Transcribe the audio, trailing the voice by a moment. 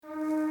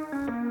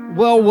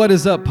Well, what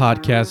is up,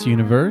 podcast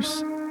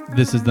universe?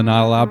 This is the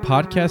Not Allowed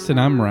Podcast, and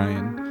I'm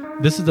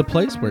Ryan. This is the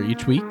place where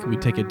each week we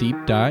take a deep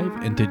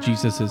dive into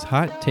Jesus'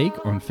 hot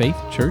take on faith,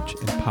 church,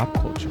 and pop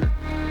culture.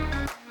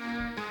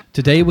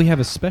 Today we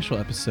have a special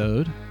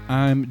episode.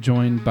 I'm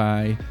joined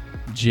by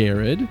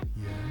Jared.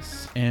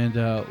 Yes.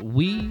 And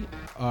we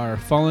are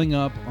following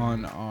up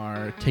on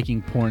our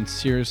Taking Porn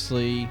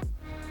Seriously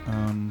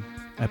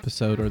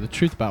episode, or the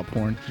truth about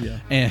porn. Yeah.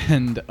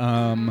 And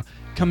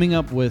coming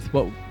up with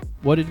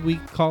what did we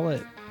call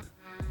it?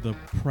 The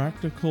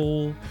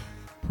practical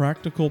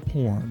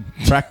porn.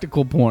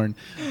 Practical porn.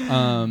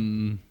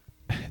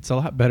 It's a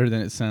lot better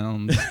than it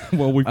sounds.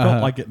 Well, we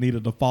felt like it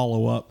needed to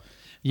follow up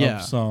Yeah.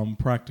 of some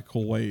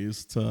practical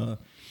ways to,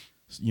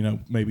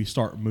 maybe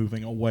start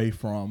moving away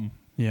from.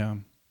 Yeah.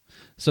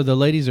 So the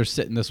ladies are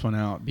sitting this one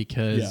out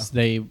because Yeah.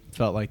 they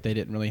felt like they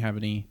didn't really have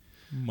any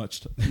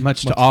Much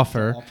to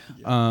offer.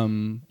 Yeah.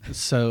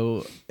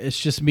 So it's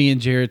just me and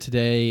Jared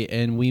today,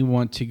 and we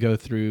want to go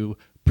through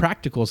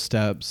practical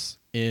steps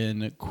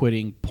in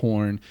quitting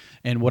porn.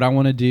 And what I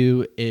want to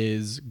do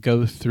is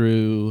go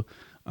through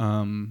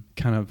kind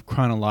of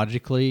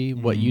chronologically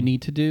what you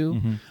need to do.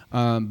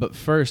 Mm-hmm. But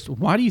first,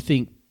 why do you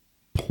think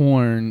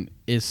porn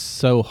is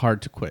so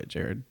hard to quit,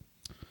 Jared?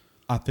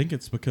 I think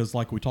it's because,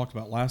 like we talked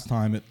about last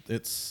time,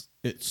 it's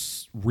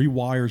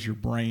rewires your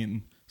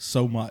brain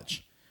so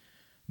much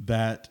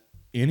that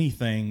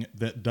anything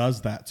that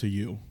does that to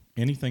you,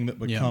 anything that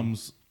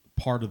becomes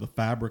part of the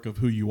fabric of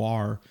who you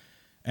are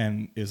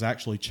and is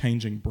actually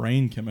changing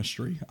brain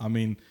chemistry, I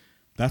mean,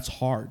 that's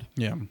hard.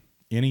 Yeah.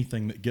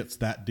 Anything that gets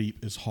that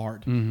deep is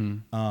hard.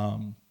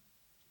 Mm-hmm.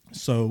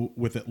 So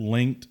with it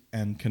linked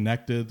and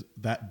connected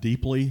that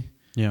deeply,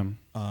 Yeah.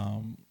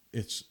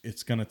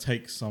 it's going to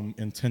take some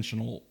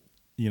intentional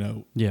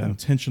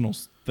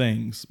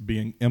things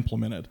being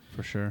implemented.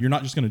 For sure. You're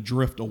not just going to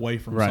drift away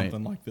from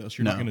something like this.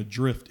 You're not going to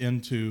drift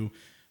into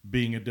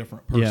being a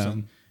different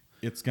person.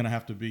 Yeah. It's going to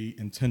have to be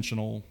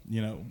intentional,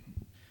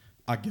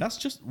 I guess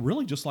just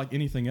like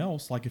anything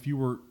else. Like if you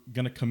were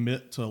going to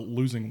commit to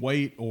losing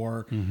weight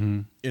or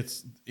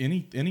it's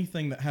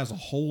anything that has a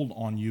hold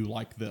on you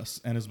like this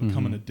and has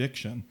become an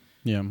addiction.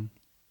 Yeah.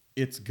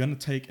 It's going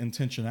to take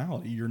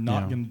intentionality. You're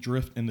not going to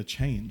drift into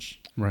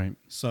change. Right.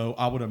 So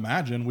I would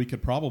imagine we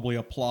could probably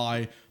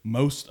apply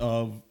most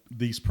of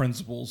these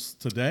principles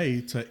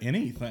today to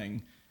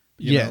anything.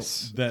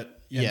 That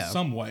in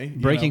some way.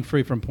 Breaking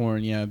free from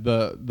porn,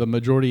 the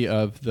majority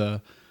of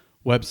the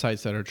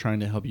websites that are trying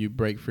to help you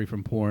break free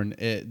from porn,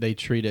 they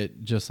treat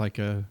it just like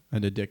an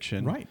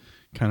addiction. Right.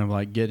 Kind of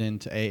like get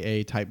into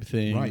AA type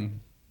thing.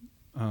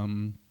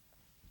 Right.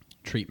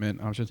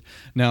 Treatment options.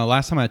 Now,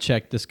 last time I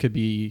checked, this could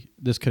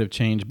have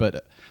changed,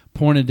 but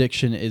porn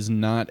addiction is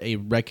not a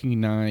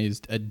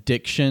recognized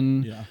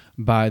addiction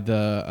by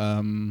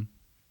the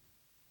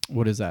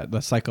what is that?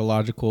 The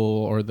psychological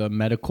or the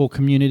medical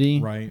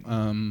community, right?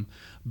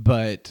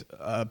 But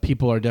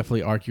people are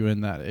definitely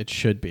arguing that it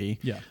should be.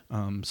 Yeah.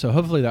 So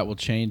hopefully that will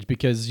change,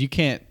 because you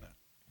can't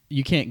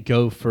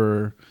go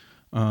for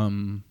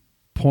porn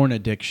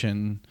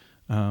addiction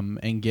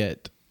and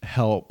get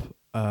help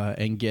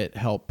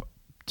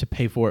to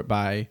pay for it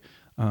by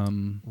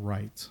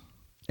right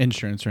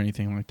insurance or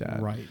anything like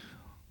that. Right.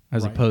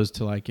 As opposed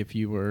to like if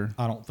you were...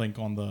 I don't think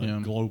on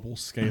the global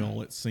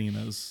scale it's seen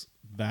as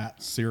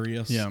that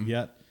serious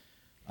yet.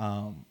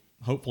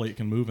 Hopefully it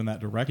can move in that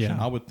direction.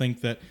 Yeah. I would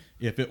think that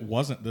if it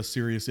wasn't this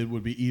serious, it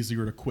would be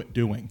easier to quit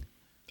doing.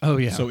 Oh,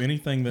 yeah. So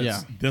anything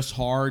that's this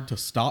hard to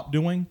stop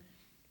doing,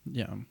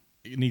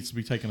 it needs to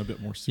be taken a bit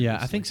more seriously. Yeah,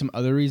 I think some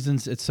other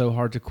reasons it's so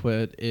hard to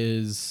quit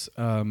is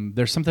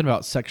there's something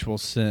about sexual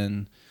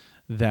sin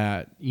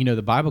that,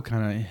 the Bible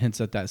kind of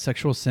hints at that.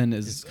 Sexual sin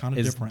is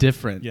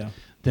different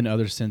than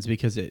other sins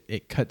because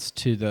it cuts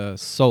to the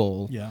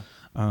soul. Yeah.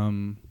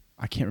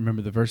 I can't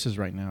remember the verses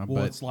right now.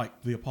 Well, but it's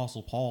like the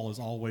Apostle Paul is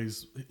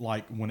always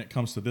like, when it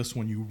comes to this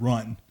one, you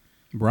run.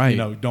 Right.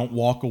 Don't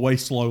walk away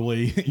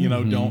slowly.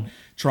 Don't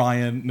try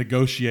and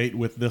negotiate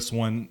with this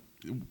one.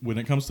 When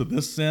it comes to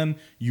this sin,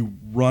 you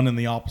run in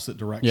the opposite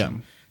direction.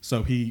 Yeah.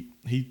 So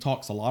he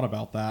talks a lot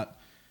about that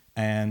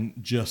and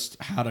just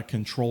how to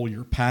control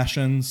your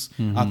passions.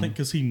 I think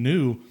because he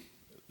knew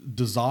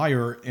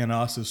desire in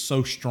us is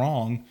so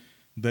strong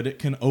that it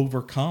can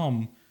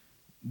overcome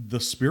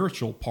the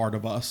spiritual part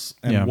of us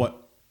and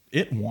what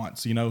it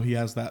wants. He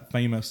has that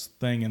famous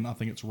thing, and I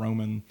think it's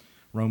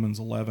Romans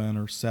 11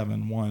 or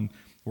 7:1,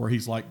 where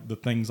he's like, the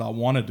things I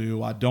want to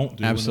do, I don't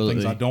do. Absolutely.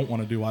 And the things I don't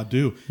want to do, I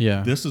do.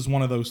 Yeah. This is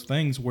one of those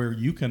things where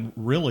you can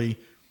really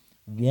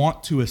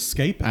want to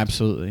escape it.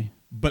 Absolutely.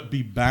 But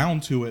be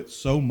bound to it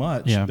so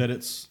much that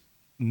it's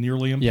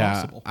nearly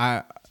impossible.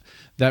 Yeah,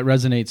 that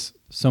resonates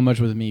so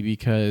much with me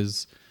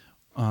because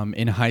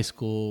in high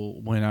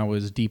school, when I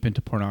was deep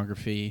into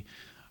pornography,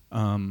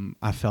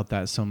 I felt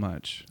that so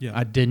much. Yeah.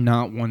 I did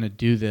not want to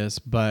do this,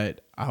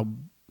 but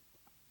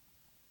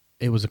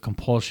it was a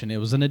compulsion. It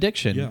was an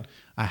addiction. Yeah.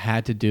 I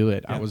had to do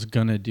it. Yeah. I was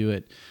going to do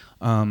it.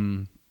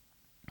 And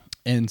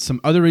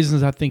some other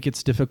reasons I think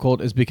it's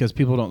difficult is because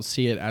people don't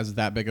see it as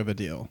that big of a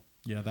deal.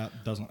 Yeah,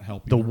 that doesn't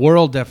help The either.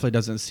 world definitely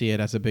doesn't see it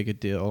as a big a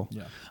deal.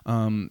 Yeah.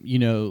 You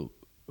know,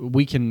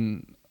 we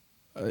can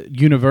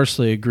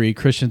universally agree,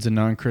 Christians and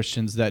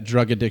non-Christians, that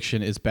drug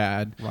addiction is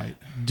bad. Right.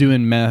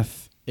 Doing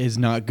meth is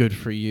not good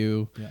for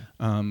you.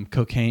 Yeah.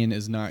 Cocaine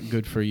is not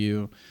good for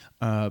you.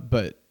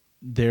 But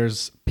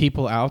there's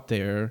people out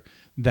there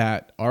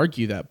that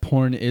argue that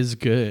porn is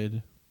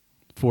good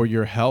for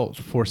your health,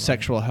 for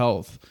sexual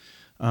health.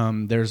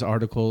 There's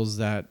articles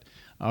that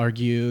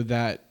argue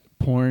that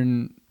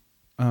porn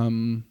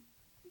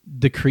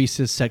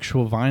decreases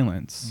sexual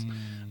violence,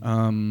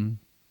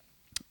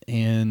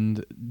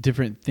 and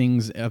different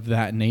things of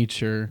that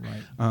nature.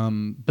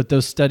 Right. But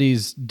those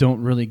studies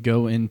don't really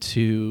go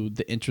into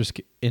the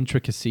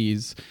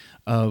intricacies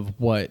of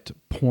what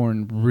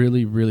porn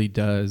really, really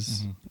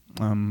does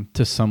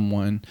to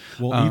someone.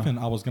 Well, even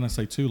I was going to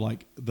say too,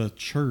 like the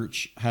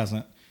church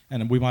hasn't,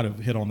 and we might have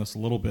hit on this a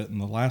little bit in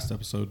the last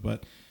episode,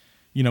 but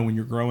you know, when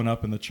you're growing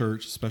up in the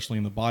church, especially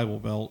in the Bible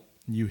Belt,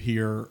 you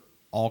hear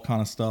all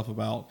kind of stuff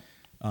about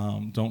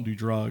don't do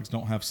drugs,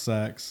 don't have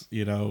sex,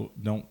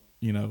 don't,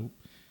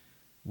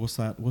 what's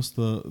that? What's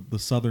the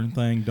Southern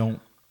thing?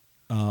 Don't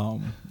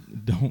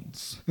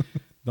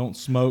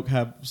smoke,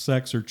 have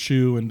sex, or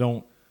chew, and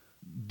don't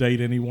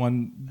date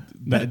anyone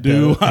that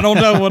do. I don't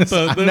know what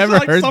the. I've never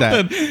heard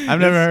that. I've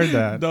never heard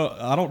that. No,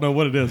 I don't know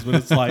what it is, but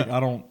it's like I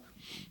don't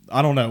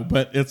know,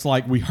 but it's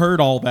like we heard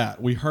all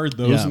that. We heard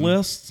those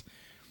lists,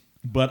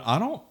 but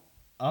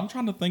I'm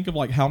trying to think of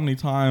like how many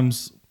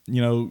times,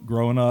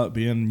 growing up,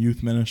 being in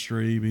youth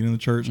ministry, being in the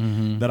church,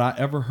 that I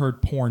ever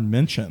heard porn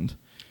mentioned.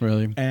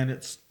 Really? And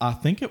I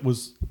think it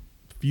was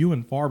few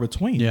and far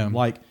between. Yeah.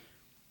 Like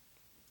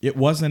it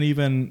wasn't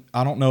even,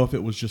 I don't know if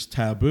it was just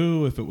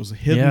taboo, if it was a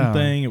hidden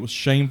thing. It was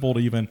shameful to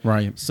even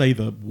say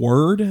the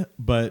word,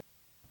 but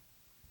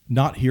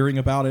not hearing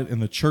about it in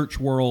the church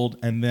world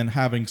and then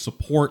having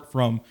support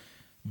from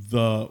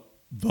the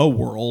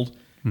world,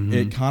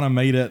 it kind of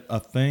made it a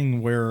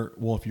thing where,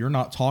 well, if you're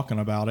not talking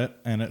about it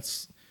and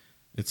it's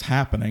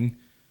happening,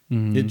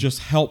 it just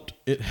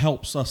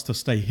helps us to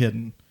stay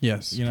hidden.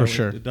 Yes, for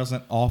sure. It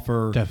doesn't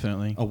offer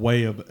definitely a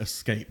way of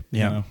escape.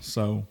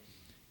 So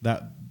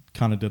that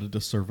kind of did a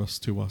disservice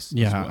to us.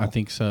 Yeah, as well. I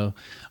think so.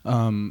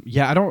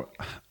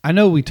 I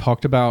know we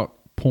talked about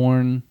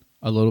porn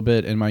a little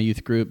bit in my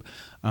youth group.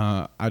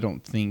 I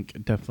don't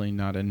think, definitely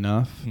not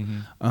enough.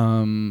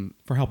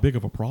 For how big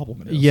of a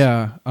problem it is.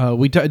 Yeah,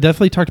 we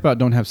definitely talked about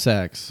don't have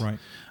sex. Right.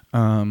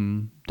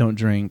 Don't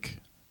drink.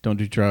 Don't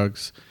do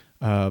drugs.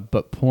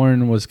 But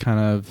porn was kind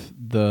of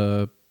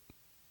the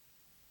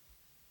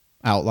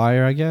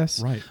outlier, I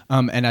guess. Right.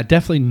 And I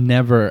definitely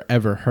never,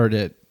 ever heard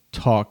it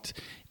talked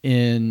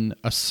in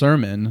a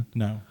sermon.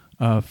 No.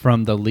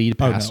 From the lead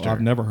pastor. No,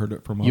 I've never heard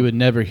it from. You would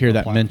never hear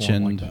that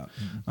mentioned. Like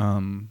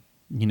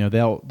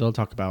that. They'll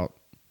talk about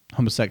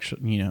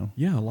homosexual,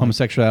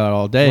 homosexuality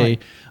all day,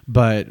 right.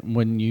 But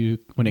when it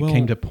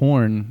came to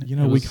porn,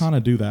 we kind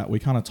of do that. We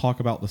kind of talk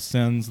about the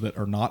sins that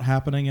are not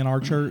happening in our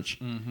church,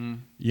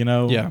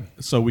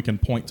 so we can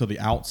point to the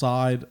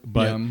outside,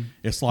 but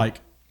it's like,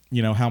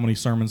 how many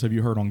sermons have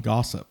you heard on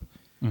gossip?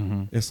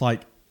 It's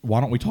like, why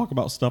don't we talk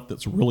about stuff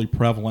that's really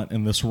prevalent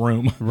in this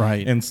room,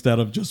 right? Instead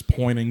of just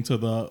pointing to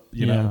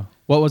the,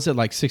 what was it,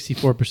 like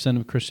 64%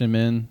 of Christian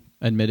men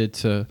admitted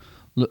to.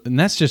 And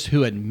that's just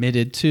who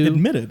admitted to.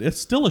 It's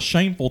still a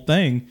shameful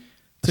thing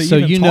to so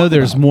even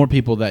there's about. More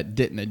people that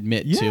didn't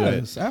admit to it.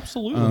 Yes,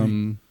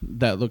 absolutely.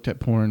 That looked at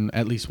porn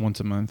at least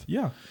once a month.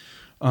 Yeah.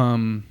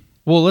 Well,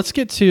 let's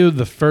get to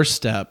the first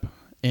step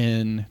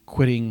in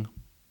quitting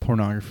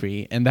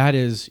pornography, and that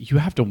is you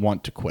have to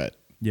want to quit.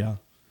 Yeah.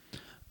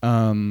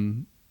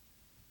 And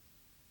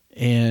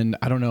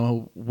I don't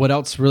know what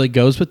else really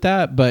goes with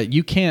that, but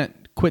you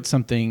can't quit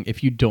something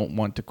if you don't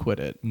want to quit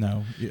it.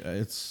 No,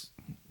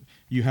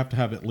 you have to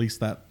have at least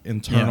that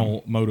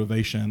internal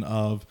motivation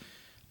of,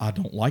 I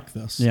don't like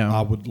this. Yeah.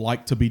 I would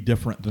like to be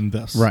different than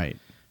this. Right.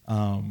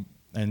 And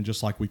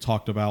just like we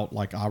talked about,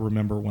 like I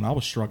remember when I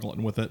was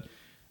struggling with it,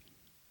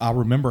 I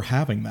remember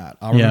having that.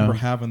 I remember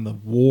having the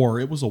war.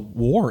 It was a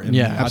war in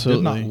me.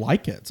 Absolutely. I did not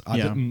like it. I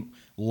didn't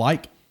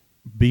like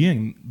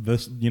being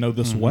this,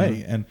 this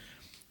way, and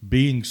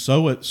being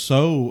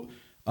so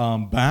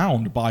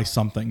bound by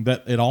something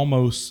that it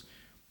almost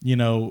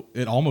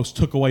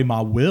took away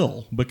my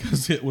will,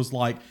 because it was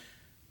like,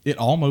 it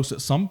almost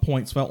at some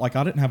points felt like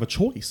I didn't have a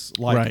choice.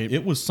 Like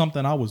it was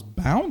something I was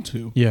bound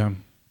to. Yeah.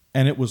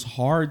 And it was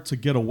hard to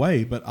get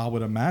away. But I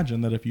would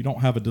imagine that if you don't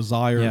have a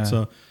desire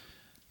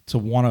to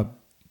want to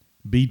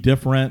be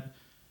different,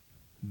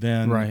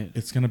 then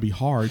it's going to be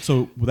hard.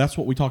 So that's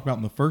what we talked about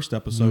in the first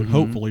episode,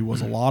 hopefully,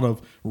 was a lot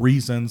of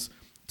reasons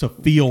to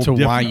feel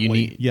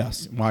differently.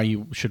 Why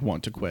you should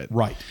want to quit.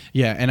 Right.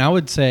 Yeah, and I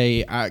would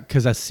say,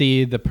 because I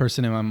see the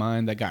person in my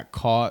mind that got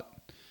caught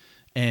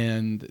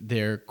and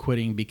they're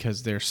quitting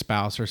because their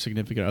spouse or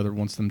significant other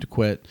wants them to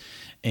quit,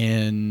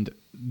 and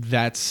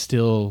that's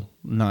still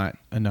not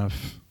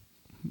enough.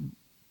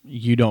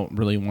 You don't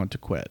really want to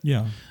quit.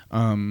 Yeah.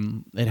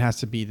 It has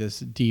to be this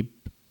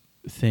deep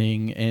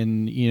thing,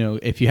 and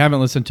if you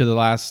haven't listened to the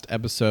last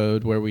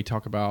episode where we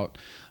talk about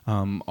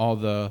all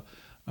the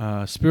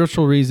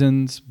spiritual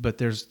reasons, but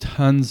there's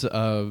tons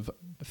of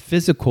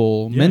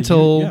physical,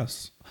 mental,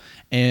 yes.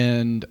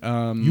 and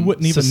you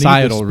wouldn't even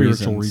societal need the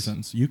spiritual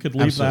reasons. You could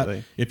leave Absolutely.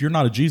 that if you're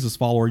not a Jesus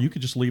follower. You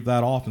could just leave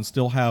that off and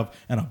still have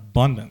an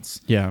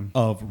abundance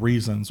of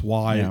reasons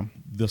why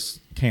this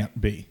can't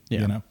be.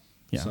 Yeah. You know,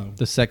 So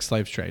the sex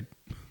slave trade.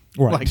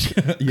 Right? Like,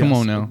 Yes, come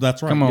on now.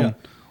 That's right. Come on, Yeah.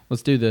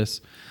 let's do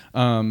this.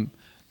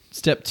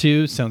 Step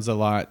 2 sounds a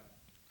lot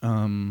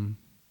kind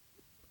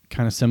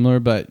of similar,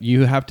 but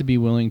you have to be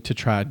willing to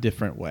try a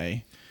different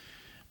way.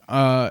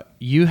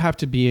 You have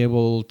to be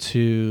able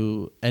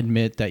to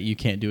admit that you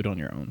can't do it on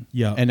your own.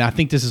 Yeah. And I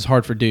think this is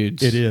hard for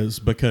dudes. It is,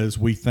 because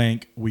we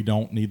think we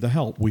don't need the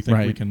help. We think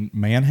we can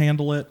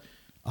manhandle it.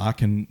 I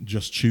can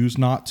just choose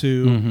not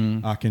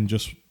to. I can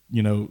just,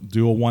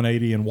 do a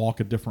 180 and walk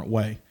a different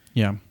way.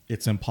 Yeah.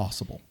 It's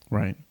impossible.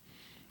 Right.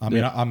 I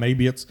mean,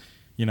 maybe it's,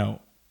 I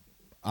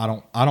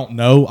don't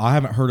know. I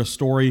haven't heard a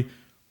story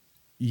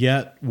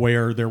yet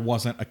where there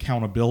wasn't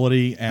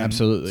accountability and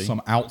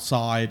some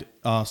outside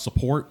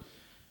support.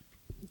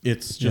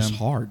 It's just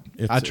hard.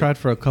 I tried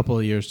for a couple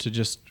of years to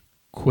just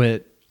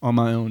quit on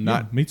my own,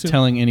 not me too.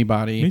 telling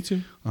anybody. Me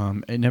too.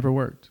 It never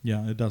worked.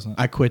 Yeah, it doesn't.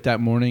 I quit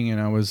that morning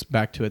and I was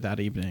back to it that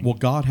evening. Well,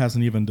 God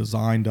hasn't even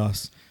designed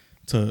us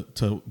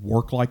to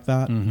work like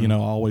that. I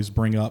always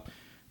bring up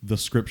the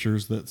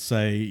scriptures that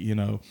say,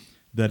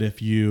 that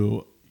if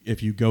you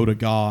go to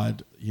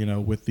God,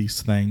 with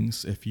these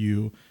things, if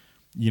you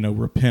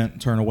repent,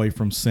 turn away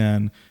from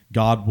sin,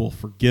 God will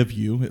forgive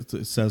you.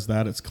 It says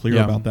that. It's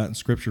clear about that in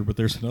Scripture. But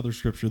there's another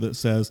Scripture that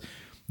says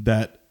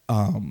that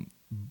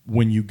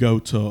when you go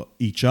to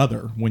each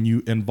other, when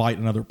you invite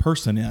another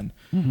person in,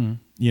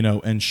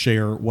 and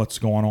share what's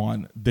going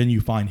on, then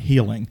you find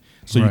healing.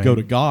 So you go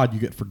to God, you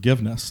get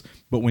forgiveness.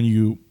 But when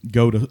you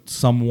go to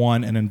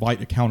someone and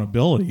invite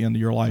accountability into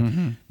your life,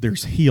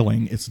 there's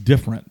healing. It's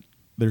different.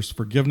 There's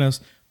forgiveness,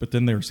 but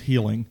then there's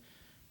healing.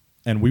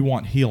 And we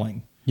want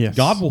healing. Yes.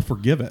 God will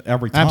forgive it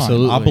every time.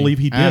 Absolutely. I believe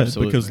He did.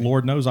 Absolutely. Because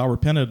Lord knows I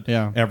repented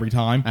every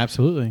time.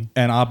 Absolutely.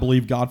 And I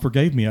believe God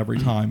forgave me every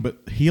time. But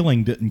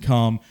healing didn't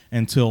come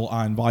until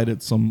I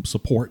invited some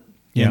support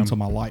into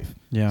my life.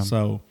 Yeah.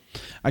 So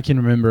I can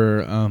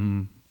remember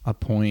a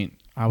point.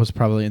 I was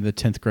probably in the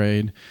 10th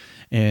grade,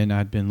 and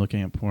I'd been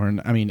looking at porn.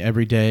 I mean,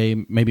 every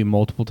day, maybe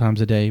multiple times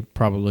a day,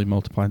 probably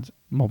multiple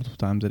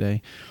times a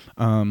day.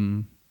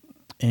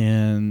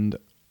 And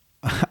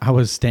I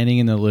was standing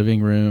in the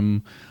living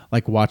room,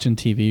 like watching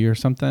TV or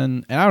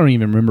something, and I don't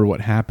even remember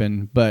what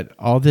happened, but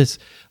all this,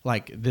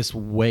 this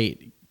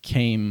weight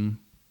came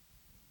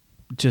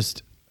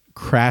just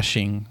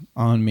crashing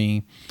on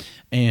me,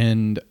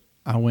 and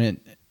I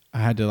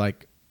had to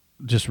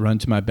just run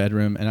to my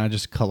bedroom, and I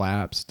just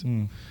collapsed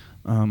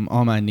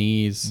on my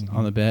knees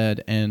on the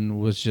bed and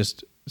was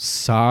just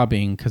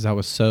sobbing because I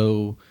was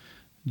so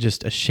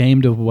just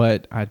ashamed of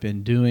what I'd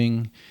been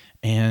doing.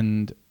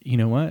 And you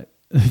know what?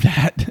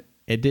 That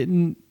it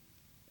didn't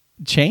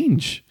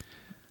change,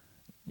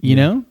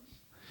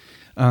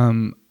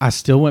 I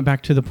still went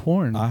back to the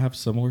porn. I have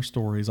similar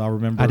stories. I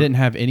remember I didn't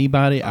have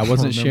anybody. I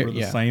wasn't sharing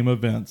the same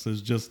events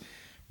as just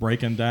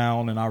breaking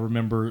down. And I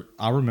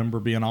remember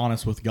being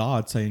honest with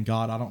God, saying,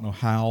 God, I don't know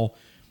how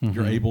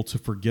you're able to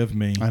forgive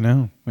me. I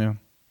know.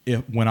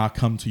 Yeah. When I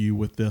come to you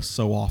with this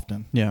so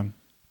often. Yeah.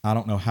 I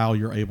don't know how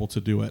you're able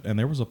to do it. And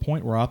there was a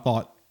point where I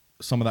thought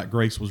some of that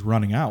grace was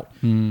running out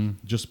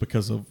just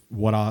because of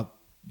what I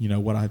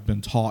had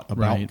been taught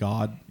about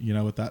God,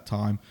 at that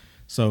time.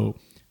 So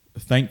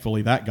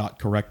thankfully that got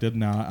corrected.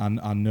 Now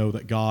I know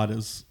that God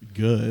is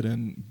good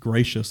and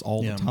gracious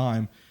all the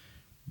time,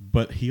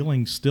 but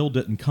healing still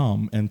didn't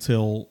come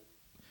until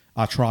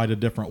I tried a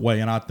different way.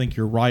 And I think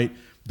you're right.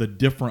 The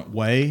different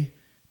way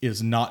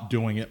is not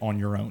doing it on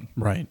your own.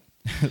 Right.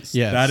 Yes.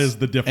 That is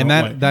the different way.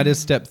 And that is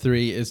step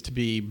 3, is to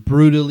be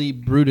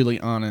brutally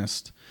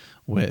honest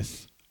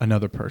with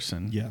another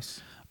person.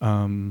 Yes.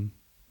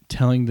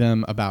 Telling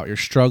them about your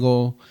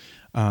struggle,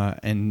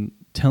 and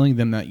telling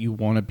them that you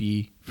want to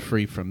be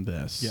free from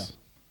this.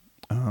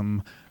 Yeah.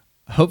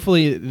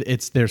 Hopefully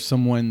there's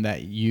someone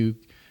that you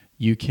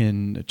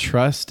can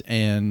trust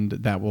and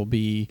that will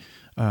be,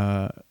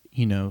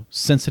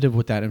 sensitive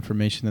with that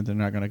information, that they're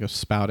not going to go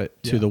spout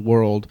it to the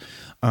world.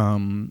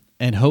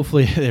 And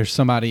hopefully there's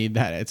somebody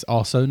that it's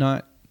also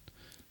not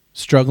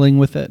struggling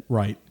with it.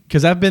 Right.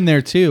 Because I've been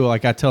there too.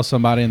 Like, I tell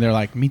somebody and they're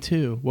like, me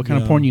too. What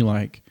kind of porn you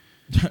like?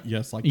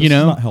 Yes. This is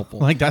not helpful.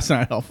 That's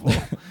not helpful.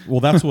 Well,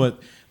 that's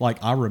what,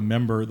 I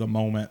remember the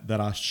moment that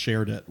I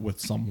shared it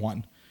with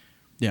someone.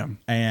 Yeah.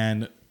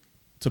 And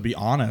to be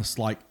honest,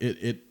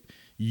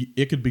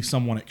 it could be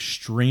someone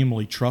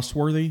extremely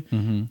trustworthy,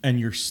 and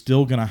you're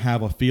still going to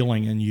have a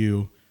feeling in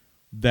you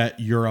that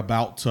you're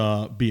about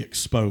to be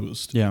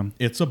exposed. Yeah.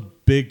 It's a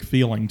big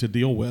feeling to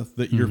deal with,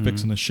 that you're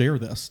fixing to share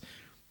this,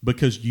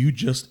 because you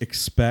just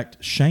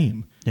expect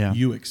shame. Yeah.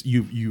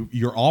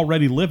 You're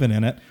already living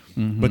in it,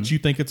 but you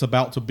think it's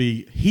about to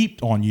be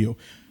heaped on you.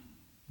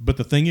 But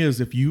the thing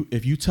is, if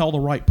you tell the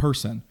right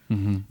person,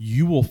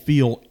 you will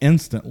feel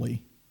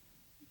instantly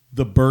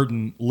the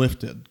burden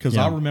lifted, because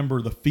Yeah. I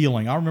remember the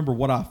feeling. I remember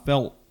what I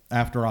felt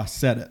after I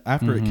said it,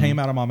 after it came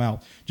out of my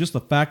mouth. Just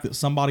the fact that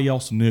somebody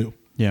else knew.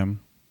 Yeah.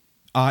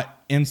 I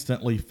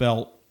instantly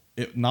felt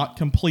it, not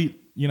complete,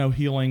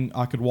 healing.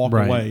 I could walk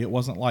Right. away. It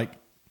wasn't like,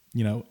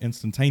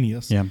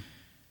 instantaneous. Yeah.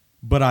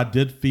 But I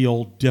did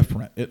feel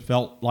different. It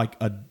felt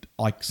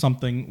like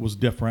something was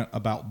different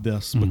about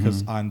this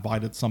because I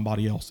invited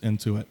somebody else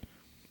into it.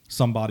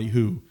 Somebody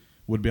who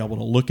would be able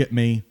to look at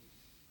me,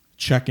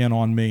 check in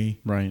on me.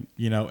 Right.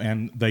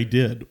 And they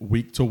did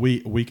week to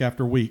week, week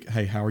after week.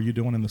 Hey, how are you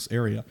doing in this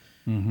area?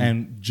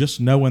 And just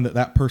knowing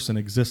that person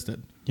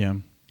existed. Yeah.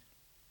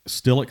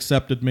 Still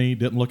accepted me,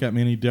 didn't look at me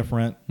any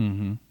different.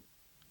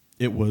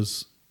 It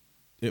was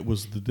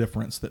the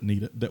difference that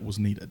was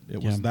needed.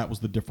 That was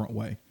the different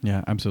way.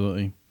 Yeah,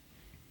 absolutely.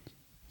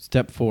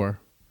 Step 4,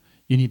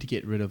 you need to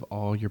get rid of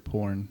all your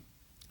porn.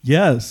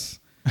 Yes.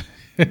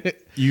 Yeah.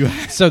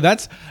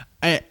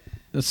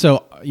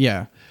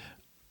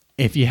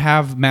 If you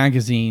have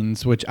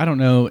magazines, which I don't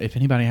know if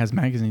anybody has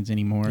magazines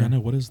anymore. Yeah, I know.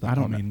 What is that? I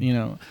don't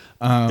know.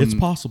 It's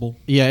possible.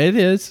 Yeah, it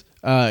is.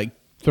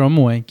 Throw them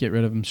away, get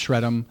rid of them,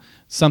 shred them,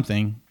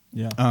 something.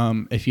 Yeah.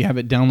 If you have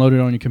it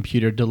downloaded on your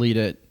computer, delete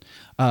it.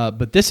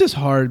 But this is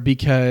hard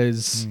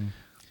because,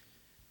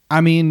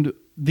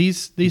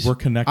 these We're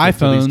connected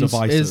iPhones to these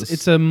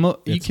devices.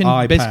 you can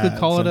iPads basically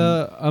call it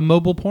and- a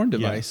mobile porn Yes,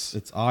 device.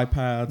 it's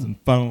iPads and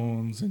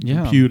phones and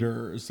Yeah.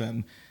 computers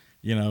and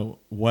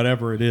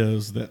whatever it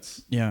is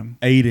that's Yeah.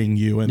 aiding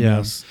you in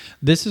this.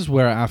 This is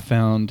where I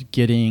found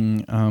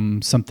getting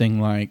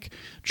something like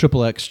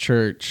XXX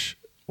Church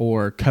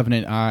or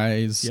Covenant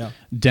Eyes Yeah.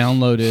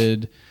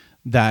 downloaded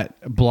that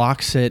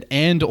blocks it,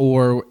 and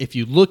or if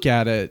you look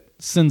at it,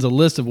 sends a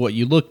list of what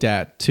you looked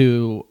at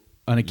to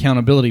an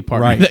accountability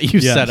partner that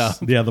you Yes. set up.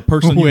 Yeah, the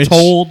person you Which-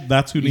 told,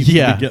 that's who needs to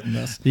Yeah. be getting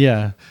this.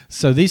 Yeah.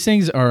 So these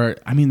things are,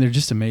 they're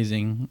just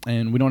amazing,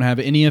 and we don't have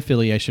any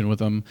affiliation with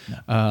them.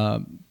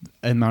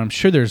 And I'm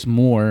sure there's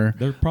more.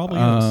 There probably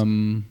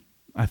is.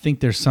 I think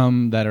there's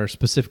some that are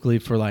specifically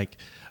for like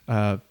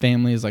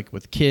families, like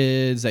with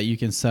kids, that you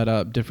can set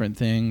up different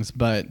things.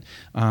 But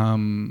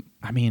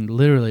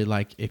literally,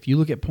 like if you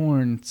look at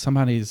porn,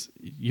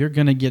 you're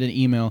going to get an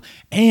email.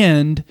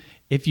 And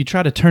if you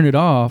try to turn it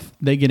off,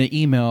 they get an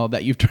email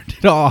that you've turned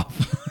it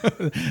off.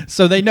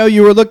 So they know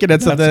you were looking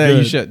at something that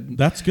you shouldn't.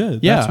 That's good.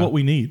 Yeah. That's what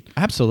we need.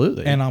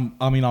 Absolutely. And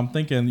I'm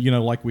thinking,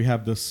 like we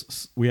have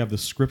this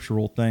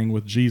scriptural thing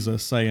with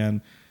Jesus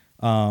saying,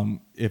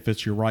 if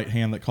it's your right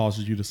hand that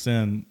causes you to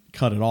sin,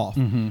 cut it off.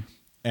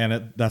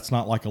 And that's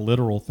not like a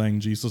literal thing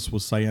Jesus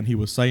was saying. He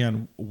was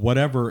saying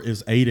whatever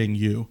is aiding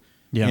you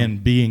in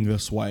being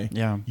this way,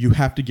 you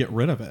have to get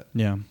rid of it.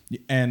 Yeah.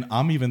 And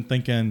I'm even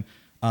thinking,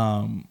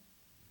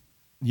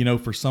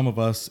 for some of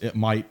us,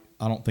 I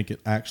don't think it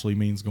actually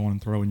means going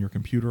and throwing your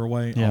computer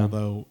away,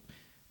 although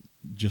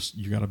just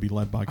you got to be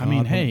led by God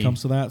when it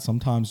comes to that.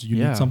 Sometimes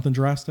you need something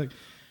drastic.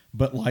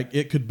 But like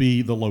it could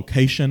be the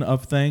location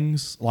of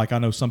things. Like I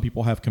know some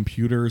people have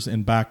computers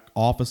in back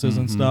offices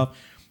and stuff.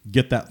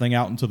 Get that thing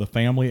out into the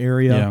family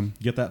area. Yeah.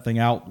 Get that thing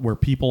out where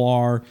people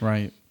are.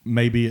 Right.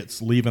 Maybe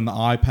it's leaving the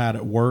iPad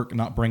at work,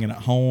 not bringing it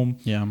home.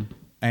 Yeah.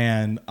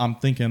 And I'm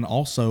thinking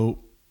also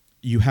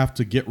you have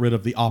to get rid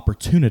of the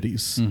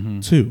opportunities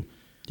too.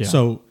 Yeah.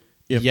 So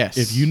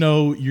if you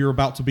know you're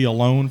about to be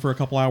alone for a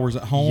couple hours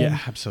at home, Yeah,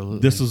 absolutely.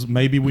 this is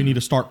maybe we need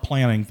to start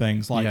planning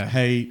things like, Yeah.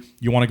 hey,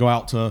 you want to go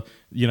out to,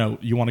 you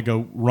want to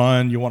go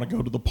run, you want to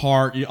go to the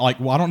park,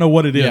 I don't know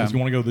what it is. Yeah. You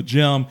want to go to the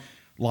gym,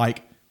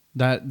 like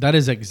That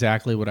is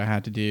exactly what I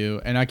had to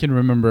do. And I can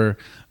remember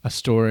a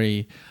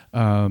story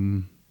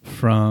from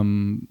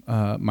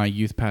my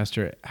youth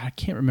pastor. I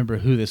can't remember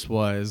who this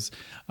was,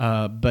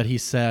 but he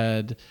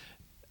said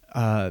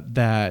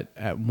that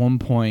at one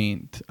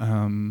point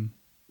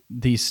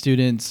these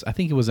students, I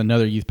think it was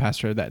another youth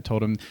pastor that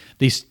told him,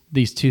 these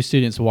two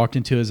students walked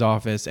into his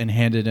office and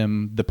handed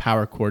him the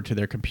power cord to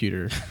their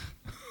computer.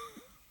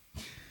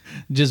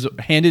 Just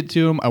handed it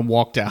to him and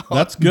walked out.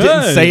 that's good.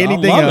 Didn't say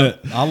anything else.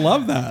 I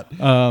love that.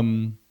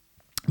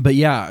 But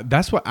yeah,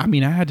 that's what I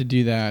had to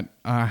do that.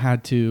 I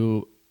had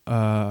to,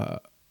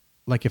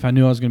 like, if I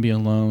knew I was going to be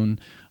alone,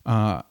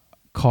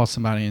 call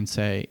somebody and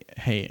say,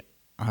 "Hey,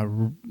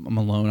 I'm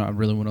alone. I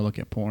really want to look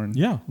at porn.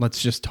 Yeah.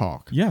 Let's just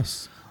talk."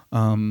 Yes.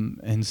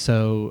 And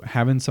so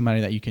having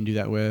somebody that you can do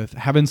that with,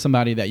 having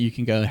somebody that you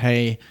can go,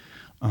 "Hey,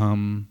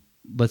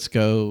 let's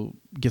go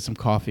get some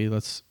coffee.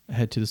 Let's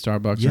head to the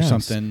Starbucks or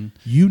something." And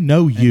you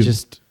know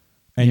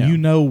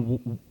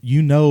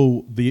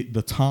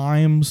the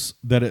times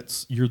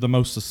that you're the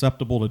most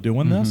susceptible to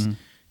doing this.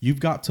 You've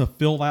got to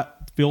fill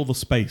the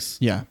space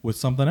with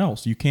something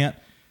else. You can't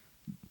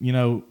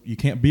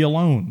be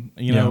alone,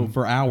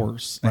 for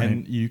hours. Right.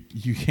 And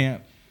you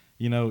can't,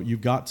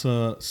 you've got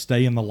to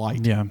stay in the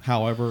light. Yeah.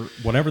 However,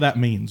 whatever that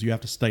means, you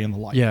have to stay in the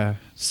light. Yeah.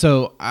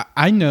 So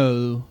I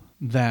know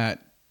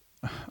that,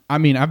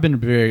 I've been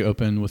very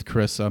open with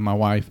Carissa, my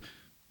wife,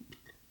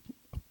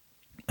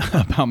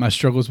 about my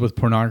struggles with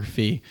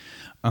pornography.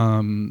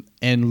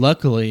 And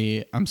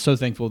luckily, I'm so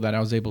thankful that I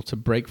was able to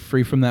break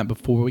free from that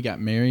before we got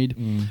married,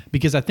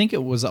 because I think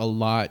it was a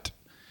lot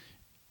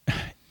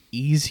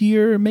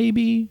easier,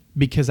 maybe,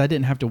 because I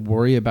didn't have to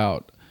worry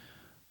about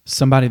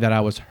somebody that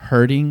I was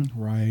hurting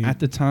at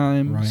the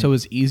time. Right. So it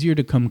was easier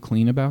to come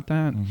clean about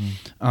that.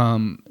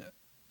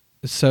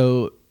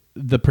 So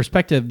the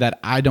perspective that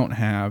I don't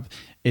have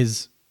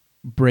is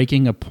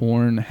breaking a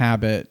porn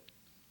habit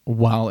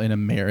while in a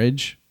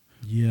marriage.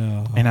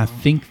 Yeah. And I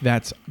think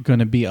that's going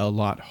to be a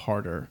lot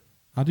harder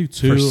I do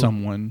too. for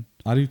someone.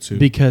 I do too.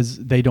 Because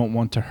they don't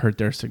want to hurt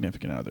their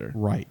significant other.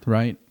 Right.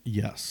 Right?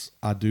 Yes.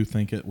 I do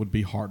think it would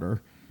be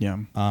harder. Yeah.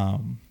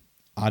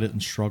 I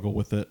didn't struggle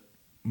with it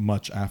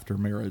much after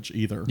marriage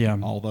either. Yeah.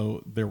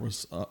 Although there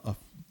was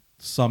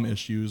some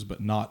issues,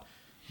 but not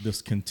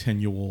this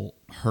continual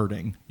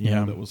hurting you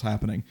know, that was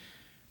happening.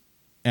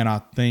 And I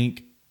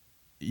think,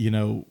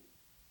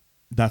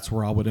 that's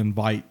where I would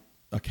invite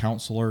a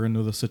counselor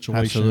into the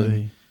situation.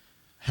 Absolutely.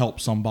 Help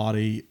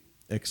somebody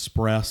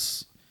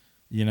express,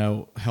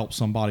 help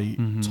somebody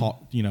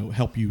talk,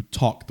 help you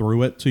talk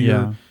through it to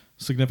your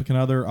significant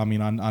other. I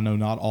mean, I know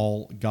not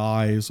all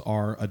guys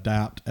are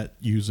adept at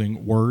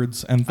using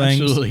words and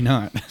things. Absolutely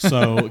not.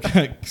 So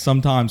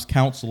sometimes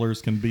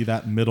counselors can be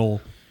that middle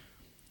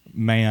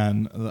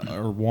man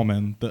or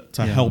woman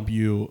to help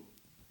you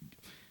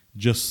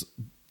just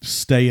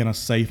stay in a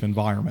safe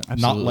environment.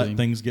 Absolutely. Not let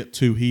things get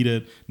too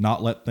heated,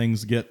 not let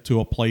things get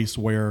to a place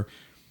where,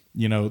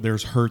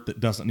 there's hurt that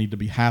doesn't need to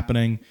be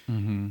happening.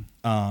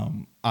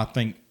 I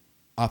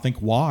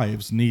think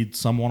wives need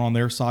someone on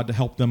their side to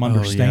help them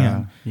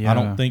understand. Yeah. I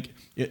don't think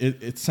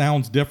it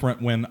sounds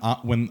different when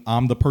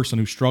I'm the person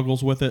who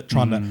struggles with it,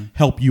 trying to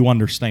help you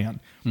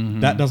understand.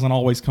 That doesn't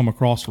always come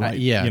across right.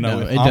 If I'm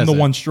doesn't. the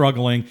one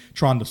struggling,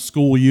 trying to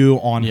school you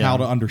on how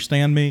to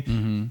understand me.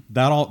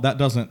 That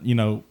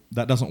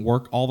doesn't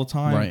work all the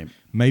time. Right.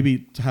 Maybe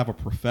to have a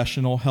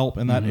professional help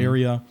in that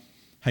area.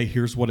 Hey,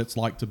 here's what it's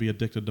like to be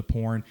addicted to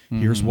porn.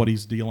 Here's what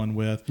he's dealing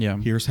with. Yeah.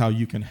 Here's how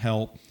you can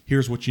help.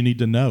 Here's what you need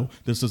to know.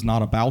 This is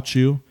not about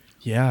you.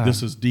 Yeah.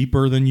 This is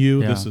deeper than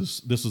you. Yeah. This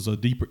is a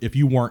deeper. If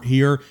you weren't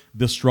here,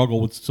 this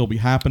struggle would still be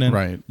happening.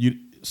 Right.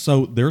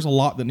 So there's a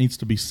lot that needs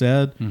to be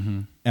said,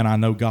 and I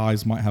know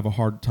guys might have a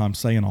hard time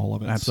saying all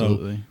of it.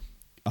 Absolutely.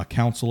 So a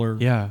counselor.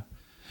 Yeah.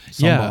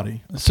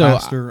 Somebody. Yeah. A So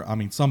pastor.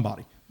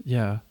 somebody.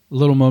 Yeah. A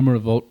little moment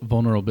of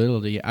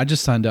vulnerability. I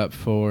just signed up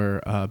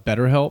for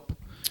BetterHelp.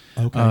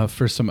 Okay.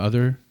 For some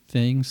other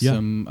things, Yeah.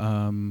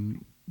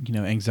 some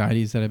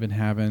anxieties that I've been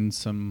having,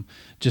 some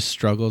just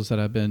struggles that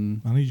I've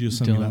been. I need you to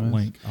send me that with.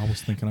 link. I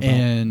was thinking about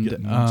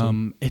getting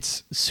And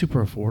it's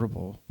super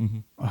affordable. Mm-hmm.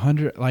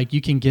 100, like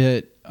you can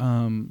get,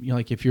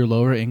 like if you're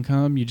lower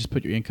income, you just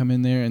put your income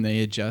in there and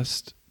they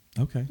adjust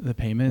Okay. the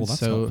payments. Well, that's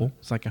so helpful.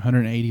 it's like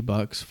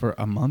 $180 for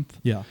a month.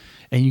 Yeah.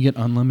 And you get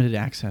unlimited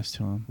access to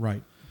them.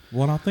 Right.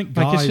 Well, and I think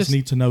Like, it's guys just-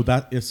 need to know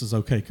that this is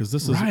okay, because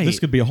this Right.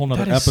 could be a whole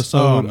nother That is-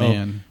 episode oh,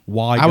 man. of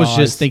why I was guys-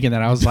 just thinking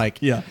that. I was like,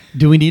 Yeah.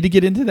 do we need to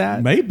get into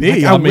that? Maybe.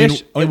 Like, I mean,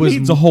 wish it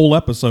needs a whole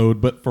episode,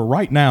 but for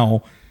right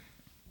now,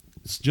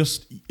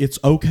 it's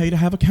okay to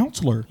have a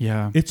counselor.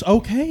 Yeah. It's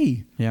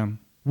okay. Yeah.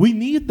 We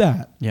need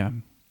that. Yeah.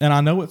 And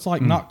I know it's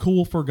like not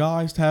cool for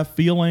guys to have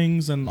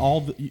feelings and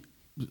all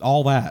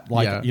that.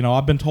 Like, Yeah.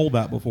 I've been told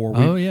that before.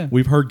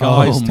 We've heard Oh,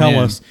 guys tell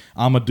man. us,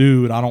 I'm a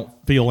dude, I don't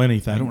feel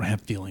anything. I don't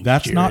have feelings,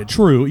 That's not Jared.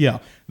 true. Yeah.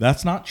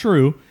 That's not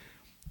true.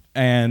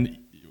 And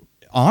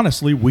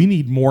honestly, we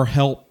need more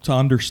help to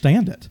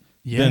understand it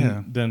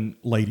than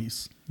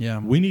ladies. Yeah.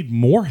 We need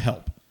more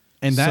help.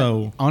 And that,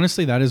 so,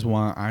 honestly, that is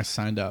why I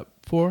signed up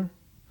for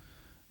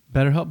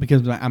BetterHelp,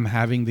 because I'm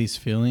having these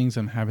feelings,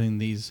 I'm having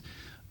these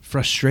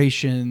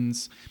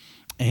frustrations,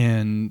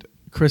 and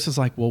Chris is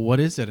like, well, what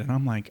is it? And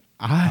I'm like,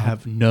 I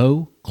have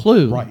no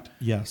clue. right.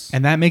 Yes.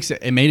 And that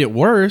it made it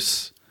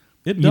worse.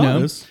 It you know?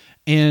 does.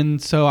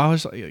 And so I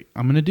was like,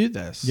 I'm going to do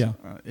this. Yeah.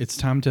 It's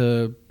time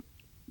to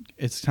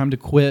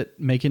quit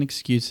making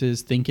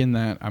excuses, thinking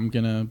that I'm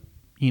going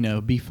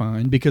to, be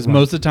fine, because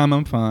most of the time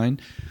I'm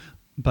fine.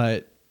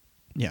 But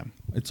yeah,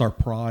 It's our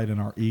pride and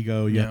our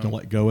ego. You have to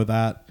let go of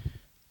that.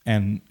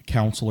 And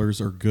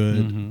counselors are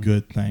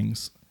good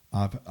things.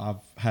 I've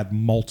had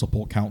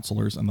multiple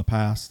counselors in the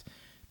past,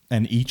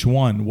 and each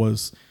one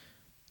was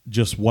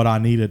just what I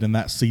needed in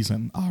that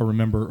season. I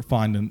remember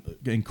finding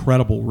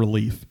incredible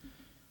relief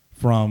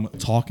from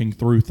talking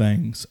through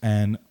things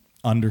and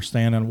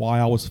understanding why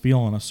I was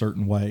feeling a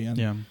certain way.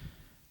 And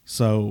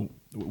so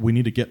we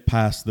need to get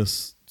past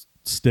this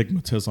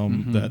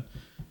stigmatism that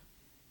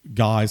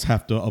guys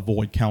have to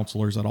avoid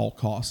counselors at all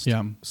costs.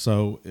 Yeah.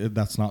 So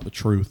that's not the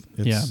truth.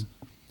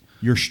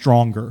 You're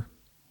stronger.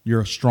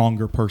 You're a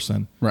stronger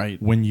person,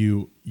 right, when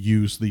you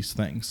use these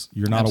things.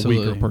 You're not a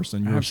weaker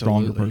person. You're a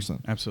stronger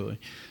person. Absolutely.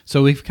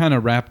 So we've kind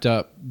of wrapped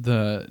up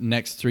the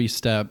next 3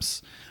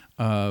 steps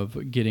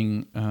of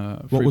getting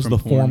What was from the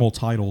porn. formal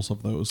titles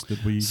of those?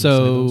 Did we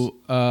So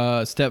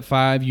step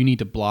 5, you need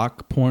to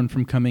block porn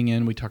from coming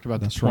in. We talked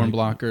about the porn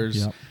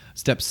blockers. Yep.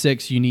 Step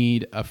 6, you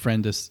need a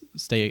friend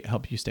to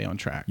help you stay on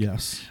track.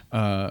 Yes.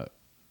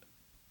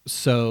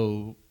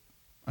 So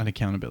an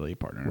accountability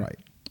partner. Right.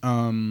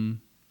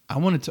 I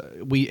wanted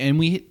to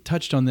we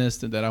touched on this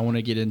that I want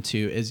to get into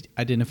is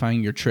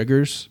identifying your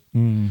triggers.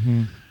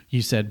 Mm-hmm.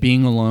 You said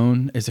being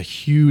alone is a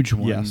huge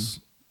one. Yes.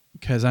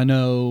 Because I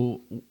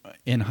know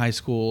in high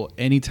school,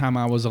 anytime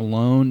I was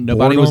alone,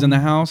 nobody was in the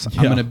house,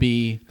 I'm going to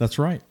be That's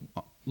right.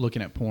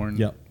 looking at porn.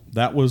 Yep.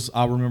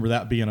 I remember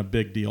that being a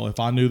big deal. If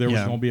I knew there was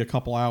going to be a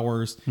couple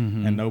hours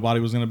and nobody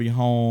was going to be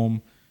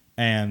home,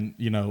 and,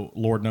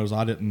 Lord knows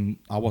I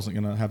wasn't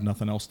going to have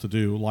nothing else to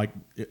do. Like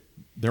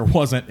there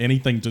wasn't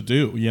anything to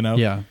do,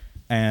 Yeah.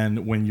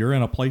 And when you're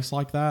in a place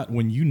like that,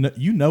 when you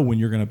know when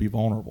you're going to be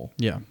vulnerable.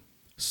 Yeah.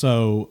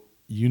 So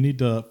you need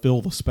to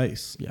fill the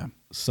space. Yeah.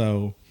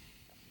 So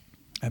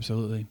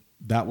absolutely.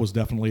 That was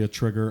definitely a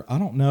trigger. I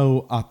don't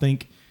know. I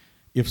think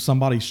if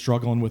somebody's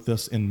struggling with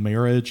this in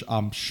marriage,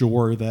 I'm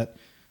sure that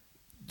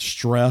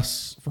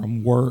stress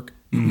from work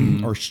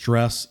or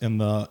stress in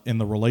the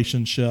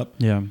relationship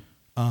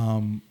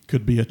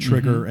could be a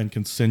trigger and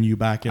can send you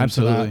back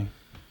into that.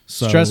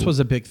 So, stress was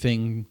a big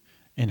thing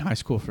in high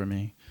school for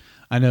me.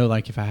 I know,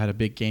 like, if I had a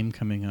big game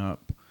coming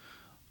up,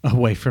 a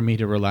way for me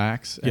to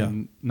relax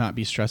and not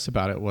be stressed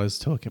about it was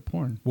to look at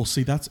porn. Well,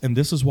 see,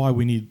 this is why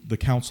we need the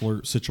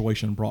counselor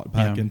situation brought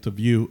back into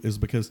view, is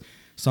because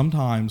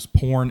sometimes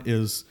porn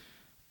is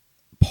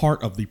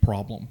part of the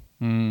problem.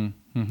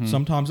 Mm-hmm.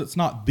 Sometimes it's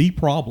not the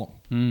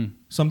problem.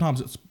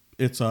 Sometimes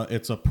it's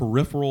a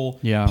peripheral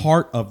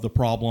part of the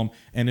problem.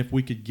 And if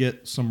we could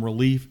get some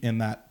relief in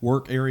that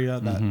work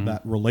area,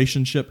 that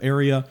relationship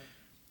area,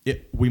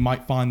 we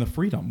might find the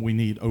freedom we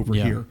need over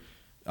here.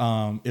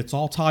 It's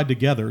all tied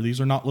together. These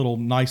are not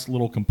nice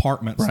little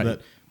compartments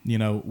that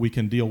we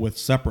can deal with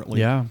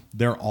separately. Yeah.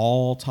 They're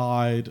all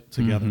tied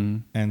together.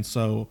 And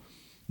so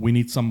we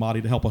need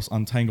somebody to help us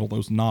untangle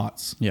those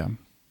knots. Yeah.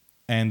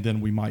 And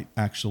then we might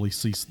actually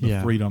see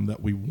the freedom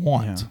that we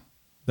want,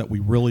 that we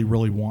really,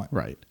 really want.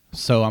 Right.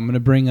 So I'm going to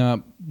bring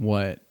up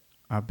what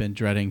I've been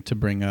dreading to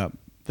bring up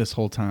this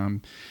whole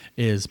time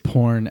is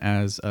porn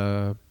as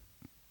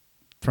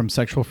from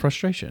sexual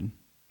frustration,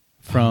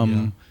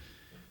 from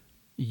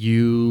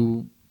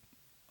you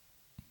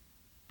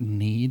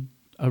need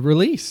a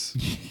release.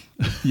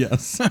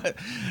 Yes.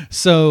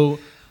 So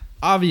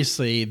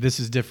obviously this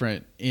is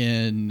different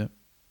in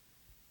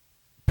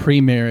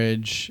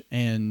pre-marriage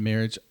and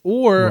marriage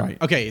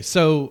okay.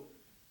 So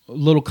a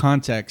little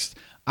context.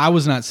 I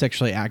was not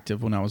sexually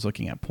active when I was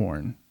looking at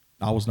porn.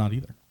 I was not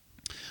either.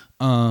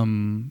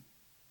 And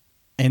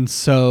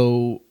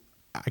so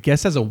I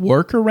guess as a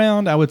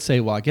workaround, I would say,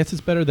 well, I guess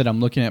it's better that I'm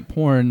looking at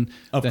porn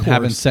than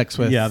having sex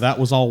with that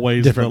was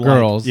always different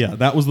girls.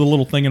 That was the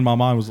little thing in my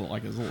mind was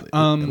like,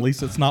 at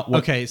least it's not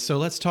what. Okay, so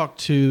let's talk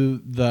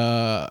to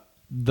the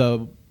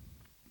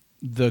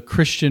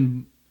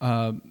Christian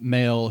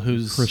male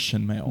who's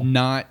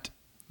not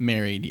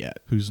married yet.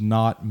 Who's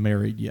not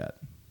married yet.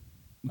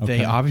 Okay.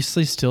 They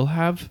obviously still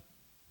have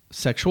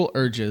sexual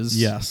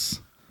urges. Yes.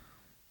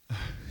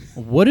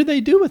 What do they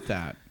do with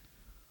that?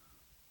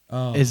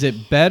 Is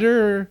it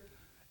better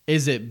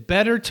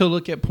to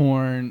look at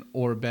porn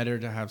or better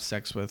to have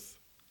sex with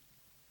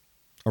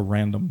a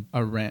random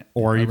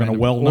or even a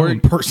well-known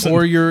person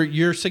or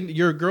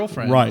your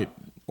girlfriend, right,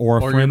 or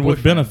a friend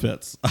with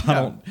benefits?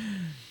 Yeah.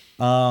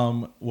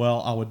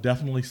 Well, I would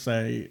definitely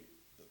say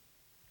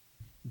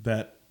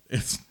that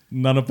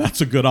none of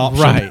that's a good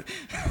option. Right.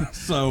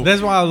 So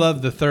that's why I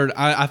love the third.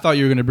 I thought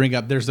you were going to bring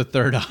up there's a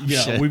third option.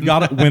 Yeah, we've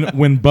got it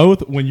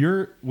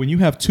when you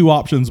have two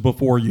options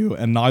before you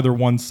and neither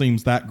one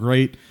seems that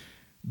great,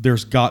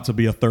 there's got to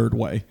be a third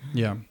way.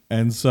 Yeah.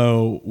 And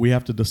so we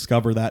have to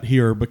discover that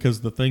here,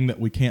 because the thing that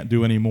we can't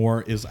do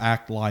anymore is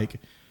act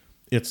like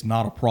it's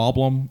not a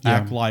problem. Yeah.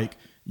 Act like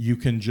you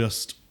can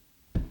just,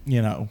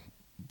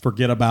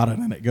 forget about it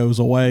and it goes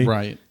away.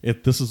 Right.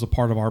 This is a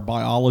part of our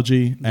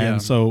biology, and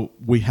so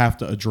we have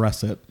to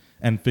address it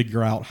and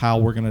figure out how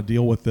we're going to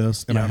deal with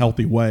this in a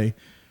healthy way,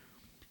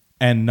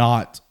 and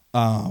not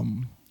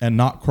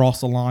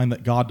cross a line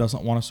that God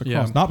doesn't want us to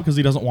cross. Not because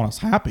He doesn't want us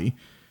happy,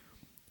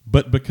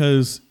 but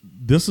because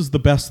this is the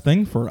best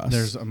thing for us.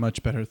 There's a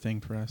much better thing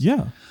for us.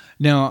 Yeah.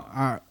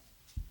 Now,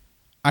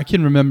 I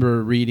can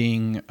remember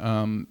reading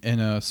in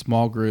a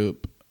small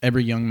group,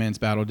 Every Young Man's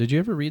Battle. Did you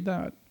ever read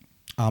that?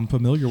 I'm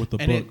familiar with the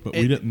book, but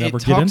we didn't never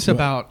get into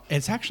it.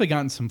 It's actually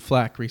gotten some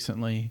flack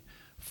recently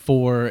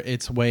for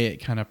its way it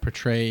kind of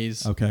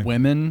portrays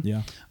women.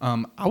 Yeah.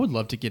 I would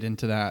love to get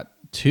into that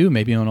too,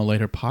 maybe on a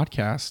later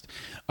podcast.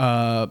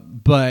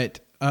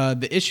 But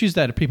the issues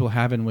that people are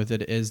having with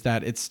it is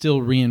that it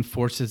still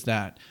reinforces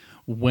that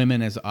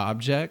women as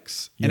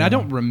objects. Yeah. And I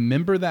don't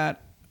remember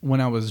that when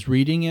I was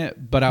reading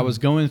it, but I was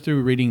going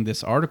through reading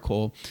this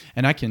article,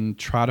 and I can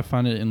try to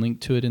find it and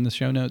link to it in the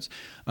show notes.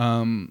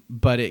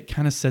 But it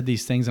kind of said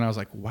these things, and I was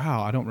like,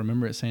 wow, I don't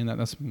remember it saying that.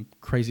 That's some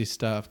crazy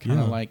stuff. Kind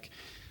of like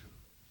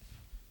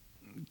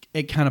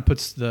it kind of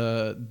puts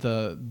the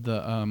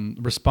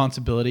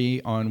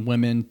responsibility on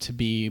women to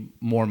be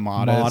more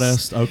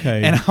modest.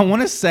 Okay. And I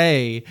want to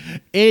say,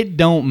 it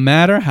don't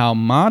matter how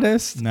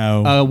modest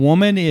a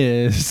woman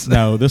is.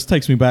 No, this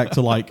takes me back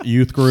to like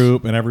youth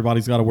group, and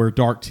everybody's got to wear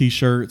dark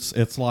T-shirts.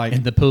 It's like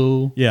in the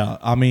pool. Yeah,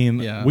 I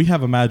mean, we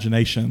have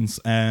imaginations,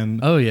 and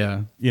oh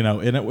yeah,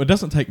 and it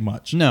doesn't take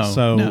much.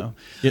 No,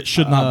 it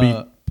should not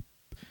be.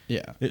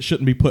 Yeah, it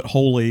shouldn't be put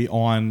wholly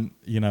on.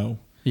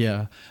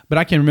 Yeah, but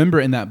I can remember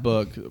in that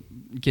book,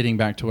 getting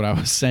back to what I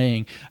was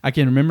saying, I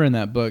can remember in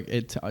that book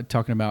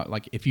talking about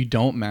like if you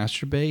don't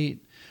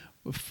masturbate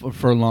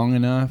for long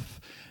enough,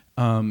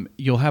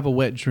 you'll have a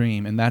wet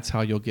dream, and that's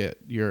how you'll get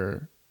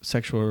your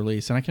sexual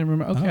release. And I can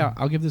remember,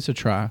 I'll give this a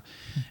try,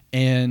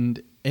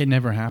 and it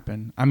never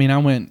happened. I mean, I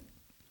went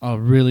a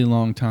really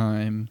long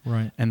time,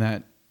 right, and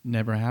that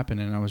never happened,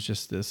 and I was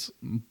just this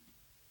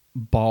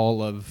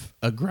ball of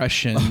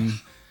aggression.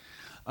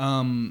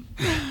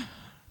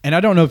 And I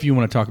don't know if you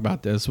want to talk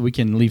about this. We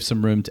can leave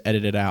some room to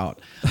edit it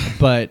out.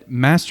 But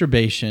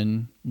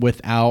masturbation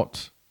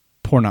without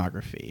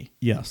pornography.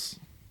 Yes.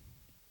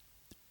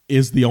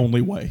 Is the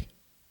only way.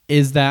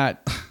 Is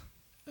that...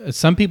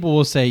 Some people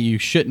will say you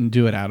shouldn't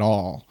do it at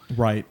all.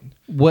 Right.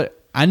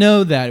 What I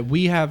know that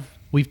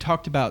we've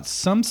talked about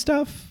some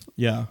stuff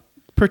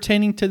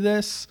pertaining to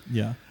this.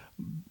 Yeah.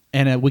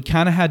 And we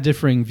kind of had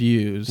differing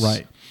views.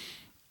 Right.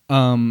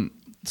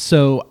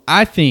 So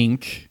I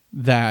think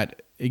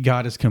that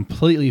God is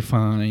completely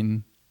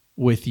fine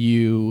with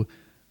you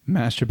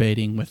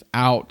masturbating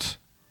without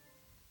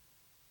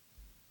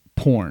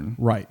porn.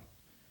 Right.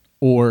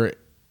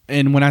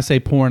 And when I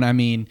say porn, I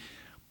mean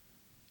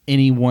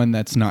anyone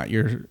that's not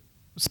your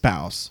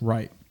spouse.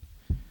 Right.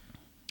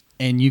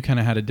 And you kind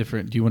of had a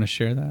different, do you want to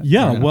share that?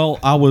 Yeah. Well,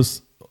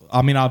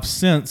 I've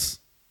since,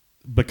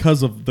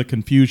 because of the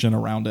confusion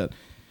around it,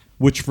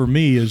 which for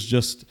me is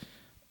just,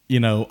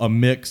 a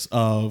mix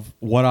of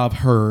what I've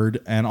heard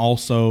and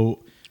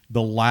also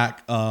the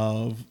lack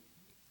of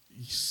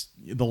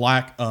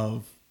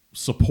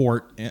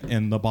support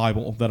in the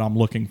Bible that I'm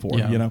looking for,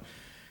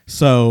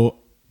 So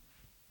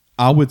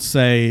I would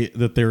say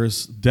that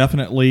there's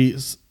definitely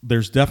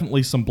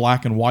some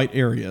black and white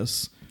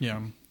areas. Yeah.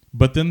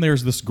 But then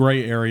there's this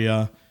gray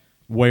area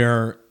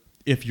where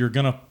if you're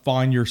going to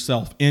find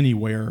yourself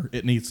anywhere,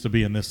 it needs to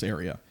be in this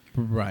area.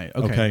 Right.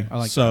 Okay. I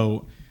like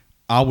that.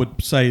 I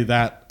would say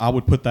that I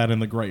would put that in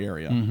the gray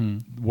area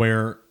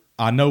where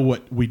I know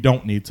what we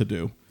don't need to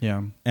do.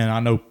 Yeah. And I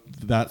know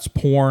that's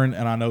porn,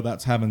 and I know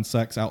that's having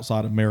sex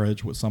outside of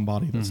marriage with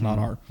somebody that's not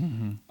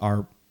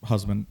our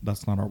husband,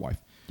 that's not our wife.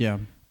 Yeah.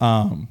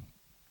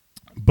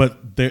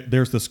 But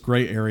there's this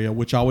gray area,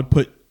 which I would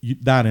put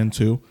that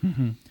into.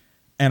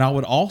 And I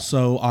would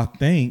also, I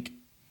think,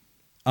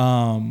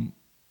 I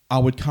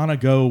would kind of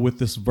go with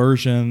this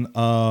version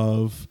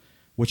of,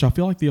 which I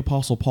feel like the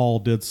Apostle Paul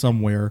did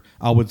somewhere.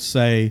 I would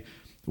say,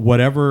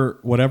 whatever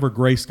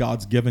grace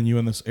God's given you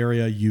in this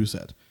area, use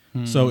it.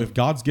 So if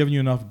God's given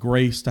you enough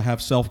grace to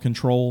have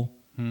self-control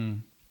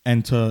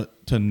and to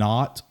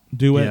not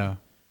do it,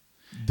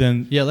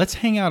 then... Yeah, let's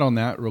hang out on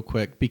that real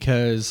quick,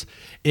 because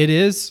it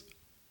is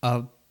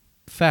a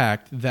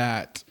fact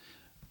that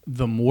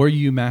the more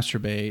you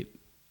masturbate,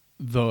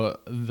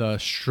 the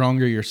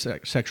stronger your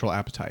sexual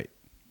appetite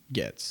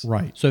gets.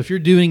 Right. So if you're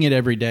doing it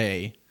every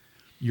day,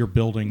 you're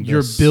building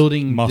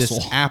muscle.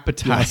 This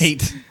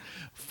appetite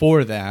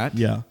for that.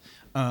 Yeah.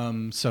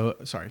 So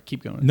sorry,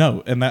 keep going.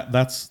 No, and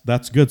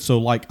that's good. So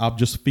like I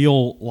just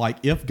feel like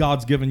if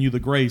God's given you the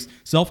grace,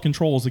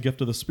 self-control is a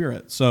gift of the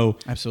Spirit. So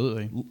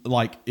absolutely.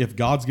 Like if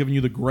God's given you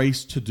the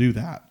grace to do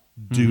that,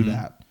 do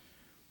that.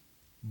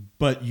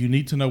 But you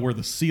need to know where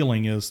the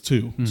ceiling is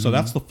too. So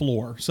that's the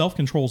floor.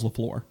 Self-control is the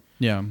floor.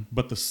 Yeah.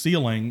 But the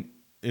ceiling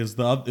is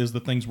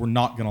the things we're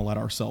not going to let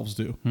ourselves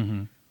do.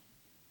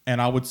 And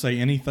I would say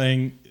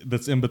anything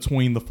that's in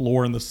between the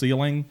floor and the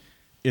ceiling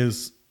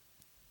is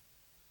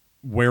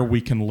where we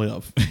can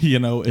live.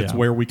 It's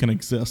where we can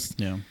exist.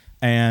 Yeah.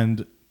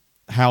 And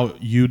how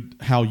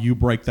you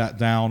break that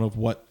down of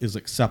what is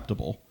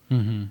acceptable,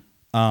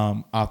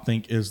 I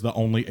think is the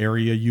only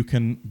area you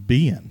can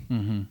be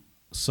in.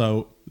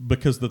 So,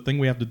 because the thing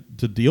we have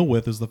to deal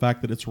with is the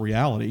fact that it's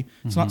reality.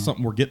 It's not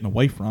something we're getting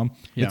away from.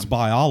 Yeah. It's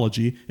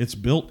biology. It's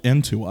built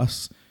into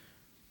us.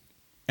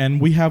 And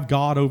we have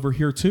God over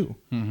here too,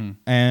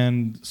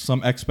 and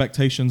some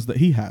expectations that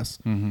He has.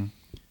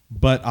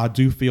 But I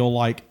do feel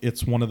like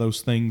it's one of those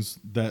things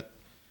that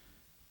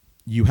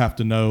you have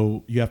to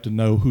know. You have to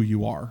know who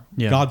you are.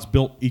 Yeah. God's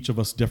built each of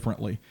us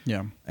differently.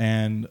 Yeah,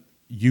 and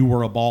you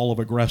were a ball of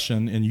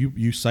aggression, and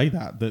you say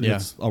that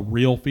it's a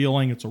real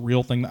feeling. It's a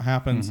real thing that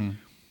happens.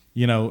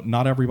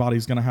 Not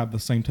everybody's going to have the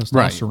same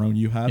testosterone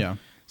you have. Yeah.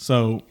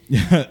 So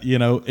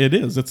it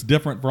is. It's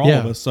different for all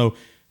of us. So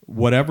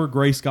whatever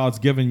grace God's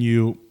given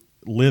you,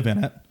 live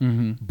in it,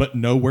 but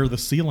know where the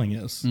ceiling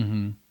is.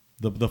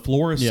 The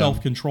floor is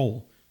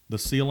self-control. The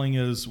ceiling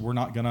is we're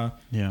not going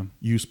to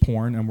use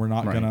porn, and we're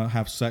not going to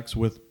have sex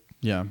with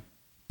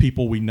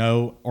people we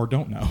know or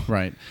don't know.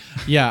 Right.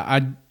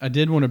 Yeah, I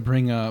did want to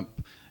bring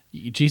up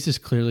Jesus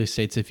clearly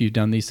states, if you've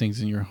done these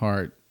things in your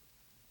heart,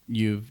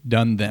 you've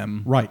done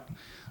them. Right.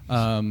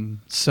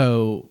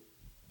 So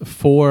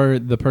for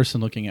the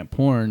person looking at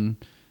porn,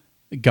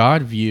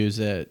 God views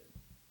it,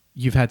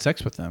 you've had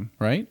sex with them,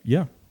 right?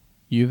 Yeah.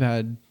 You've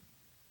had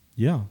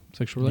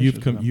sexual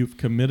relations with them. You've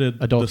committed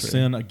Adultery. the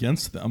sin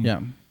against them.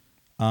 Yeah.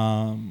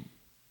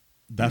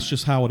 That's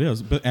just how it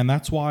is. And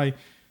that's why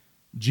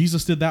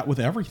Jesus did that with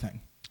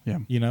everything. Yeah.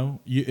 You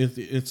know,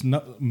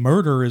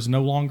 murder is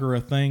no longer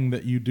a thing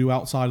that you do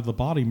outside of the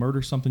body. Murder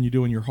is something you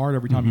do in your heart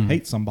every time you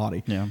hate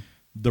somebody. Yeah.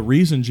 The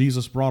reason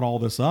Jesus brought all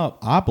this up,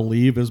 I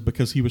believe, is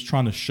because he was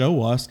trying to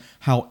show us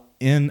how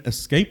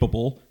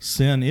inescapable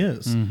sin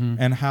is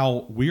and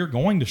how we're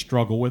going to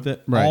struggle with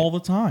it all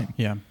the time.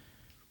 Yeah.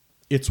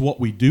 It's what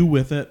we do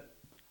with it,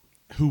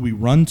 who we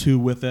run to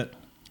with it.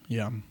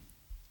 Yeah.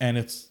 And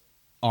it's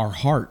our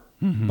heart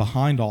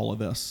behind all of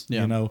this.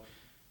 Yeah. You know,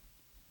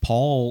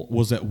 Paul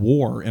was at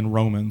war in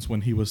Romans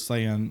when he was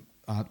saying,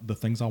 the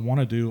things I want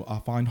to do, I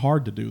find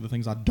hard to do. The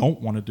things I don't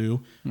want to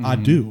do, I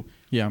do.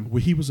 Yeah.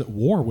 He was at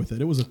war with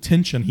it. It was a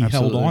tension he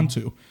held on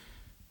to.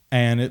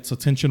 And it's a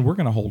tension we're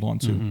going to hold on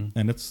to.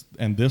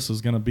 And this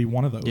is going to be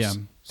one of those. Yeah.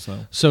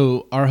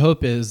 So our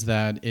hope is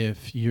that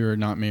if you're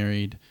not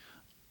married,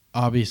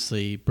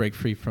 obviously break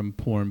free from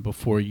porn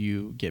before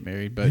you get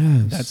married. But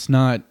that's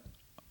not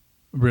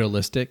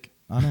realistic.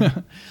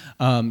 I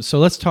know. So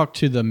let's talk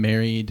to the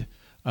married.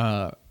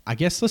 I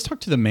guess let's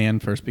talk to the man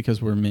first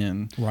because we're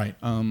men. Right.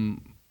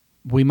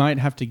 We might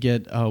have to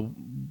get a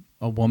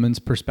woman's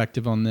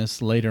perspective on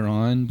this later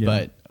on,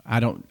 but I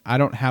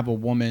don't have a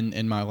woman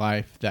in my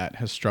life that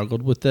has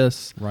struggled with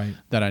this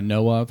that I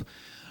know of.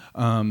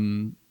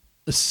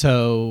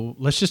 So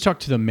let's just talk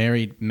to the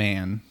married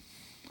man,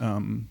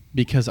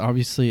 because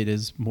obviously it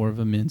is more of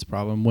a men's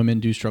problem. Women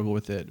do struggle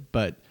with it,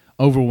 but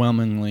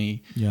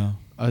overwhelmingly,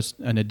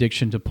 an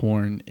addiction to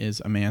porn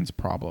is a man's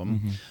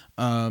problem.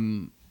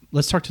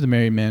 Let's talk to the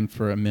married man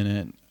for a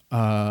minute.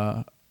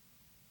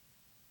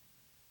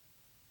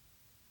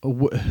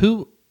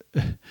 Who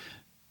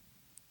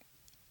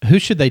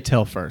should they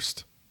tell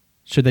first?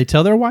 Should they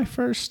tell their wife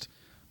first,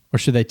 or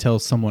should they tell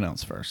someone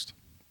else first?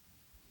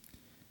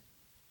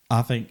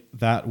 I think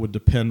that would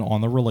depend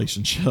on the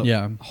relationship.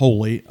 Yeah.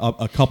 Wholly.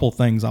 A couple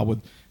things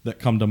that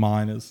come to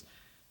mind is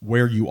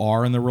where you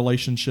are in the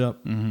relationship,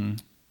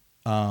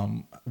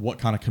 what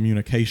kind of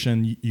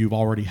communication you've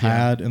already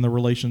had in the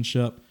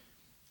relationship.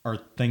 Are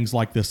things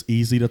like this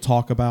easy to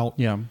talk about?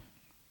 Yeah.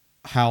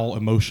 How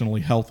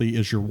emotionally healthy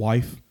is your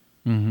wife?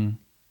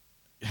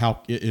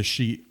 How is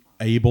she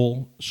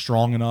able,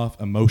 strong enough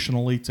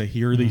emotionally to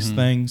hear these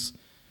things?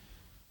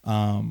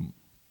 That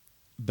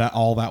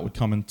would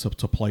come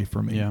into play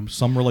for me. Yeah.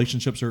 Some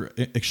relationships are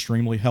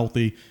extremely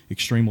healthy,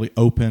 extremely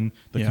open.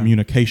 The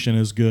communication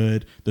is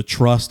good. The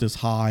trust is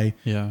high.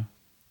 Yeah.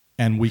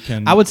 And we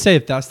can... I would say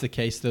if that's the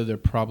case, though, they're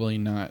probably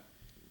not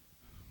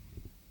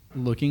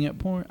looking at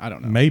porn. I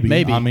don't know.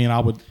 Maybe. I mean, I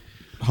would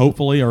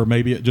hopefully, or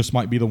maybe it just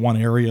might be the one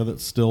area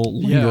that's still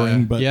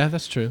lingering. But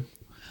that's true.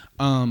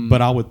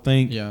 But I would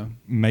think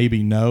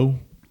maybe no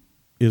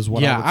is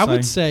what I would say. I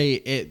would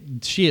say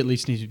she at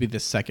least needs to be the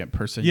second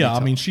person. Yeah, I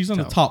mean, she's in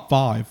the top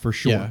 5 for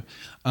sure.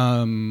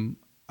 Yeah.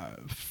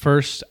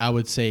 First, I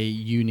would say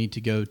you need to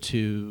go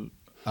to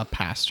a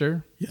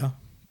pastor. Yeah.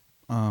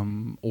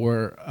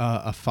 Or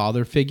a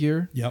father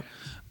figure. Yep.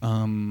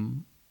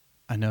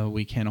 I know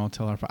we can't all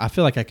tell I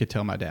feel like I could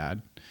tell my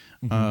dad.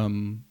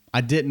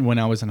 I didn't when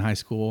I was in high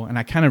school, and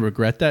I kind of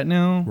regret that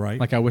now. Right.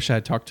 Like I wish I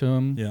had talked to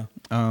him. Yeah.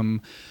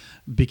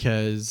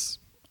 Because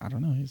I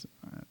don't know.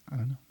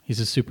 He's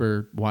a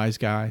super wise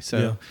guy.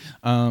 So,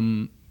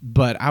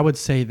 but I would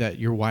say that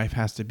your wife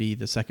has to be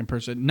the second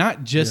person,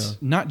 not just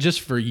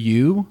for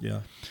you.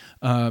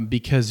 Yeah.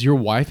 Because your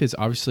wife is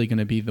obviously going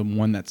to be the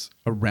one that's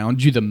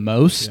around you the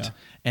most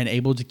and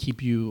able to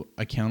keep you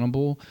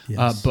accountable.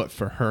 Yes. But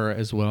for her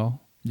as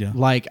well. Yeah.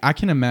 Like I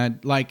can imagine,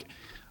 like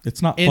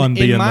it's not fun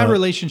being in my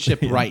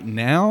relationship right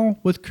now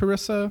with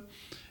Carissa.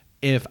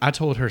 If I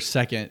told her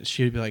second,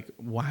 she would be like,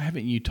 why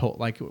haven't you told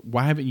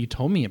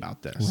me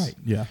about this? Right.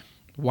 Yeah.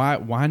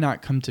 Why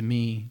not come to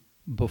me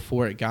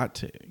before it got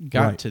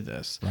to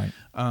this? Right.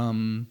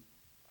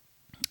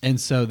 And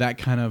so that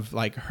kind of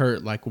like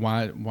hurt, like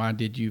why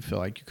did you feel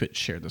like you couldn't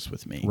share this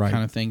with me? Right.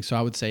 Kind of thing. So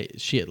I would say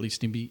she at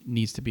least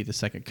needs to be the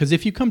second. Because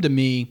if you come to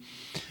me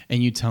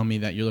and you tell me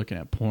that you're looking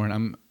at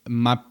porn,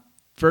 my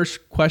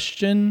first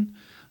question,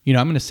 I'm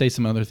going to say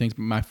some other things,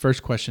 but my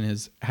first question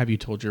is, have you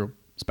told your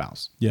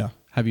spouse? Yeah.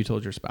 Have you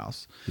told your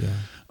spouse?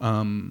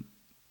 Yeah.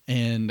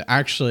 And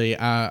actually,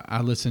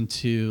 I listened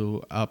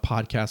to a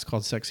podcast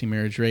called Sexy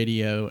Marriage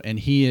Radio, and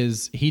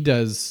he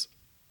does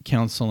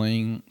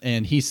counseling,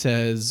 and he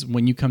says,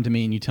 when you come to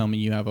me and you tell me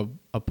you have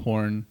a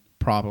porn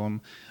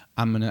problem,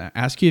 I'm going to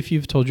ask you if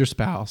you've told your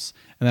spouse,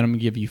 and then I'm going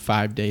to give you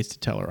 5 days to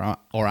tell her,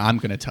 or I'm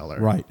going to tell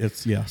her. Right.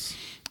 That's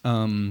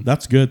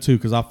good too,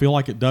 because I feel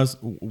like it does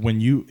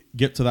when you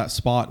get to that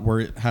spot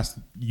where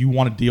you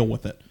want to deal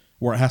with it,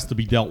 where it has to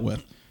be dealt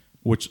with,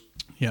 which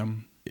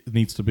it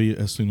needs to be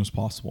as soon as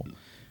possible.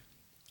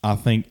 I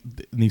think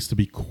it needs to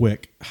be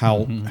quick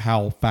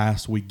how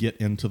fast we get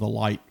into the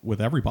light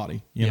with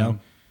everybody, you know,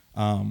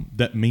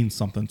 that means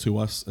something to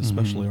us,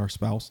 especially our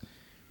spouse.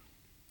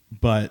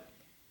 But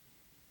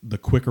the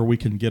quicker we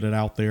can get it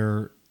out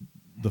there,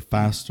 the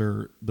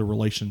faster the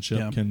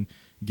relationship can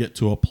get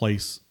to a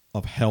place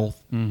of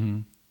health.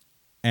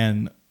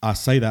 And I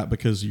say that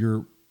because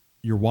your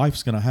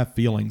wife's going to have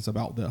feelings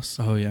about this.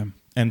 Oh, yeah.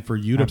 And for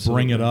you to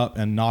bring it up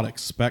and not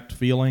expect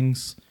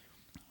feelings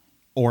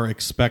or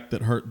expect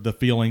that the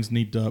feelings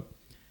need to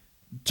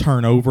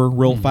turn over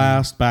real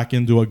fast back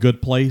into a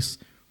good place,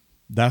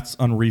 that's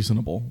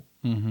unreasonable.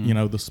 You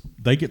know,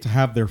 they get to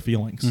have their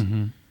feelings.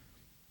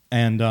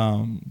 And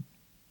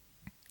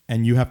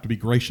you have to be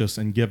gracious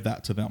and give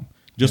that to them.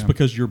 Just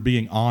because you're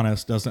being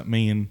honest doesn't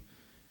mean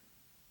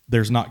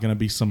there's not going to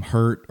be some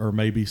hurt or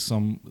maybe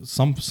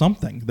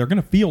something. They're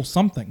going to feel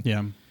something.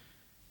 Yeah.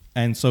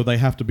 And so they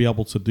have to be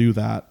able to do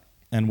that,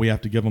 and we have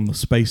to give them the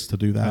space to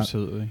do that.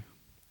 Absolutely.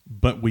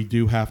 But we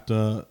do have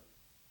to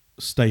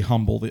stay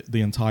humble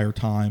the entire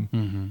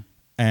time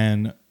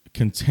and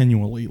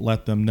continually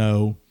let them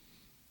know,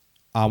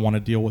 I want to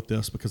deal with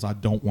this because I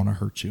don't want to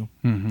hurt you.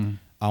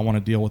 I want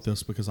to deal with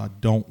this because I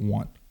don't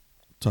want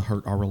to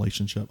hurt our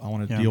relationship. I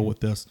want to deal with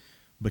this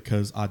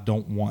because I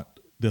don't want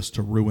this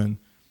to ruin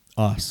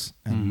us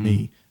and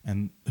me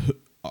and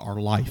our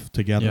life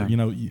together. Yeah. You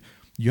know,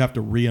 you have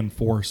to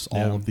reinforce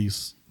all of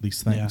these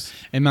things. Yeah.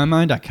 In my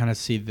mind, I kind of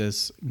see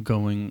this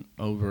going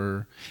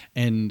over,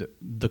 and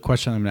the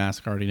question I'm going to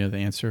ask, I already know the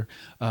answer,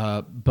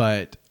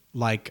 but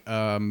like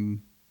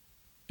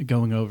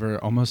going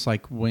over almost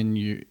like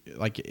when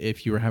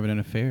if you were having an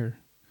affair.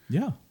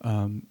 Yeah.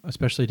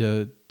 Especially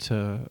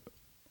to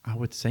I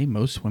would say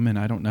most women.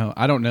 I don't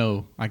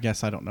know. I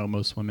guess I don't know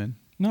most women.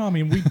 No, I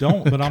mean, we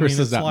don't, but I mean,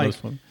 it's like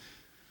most women.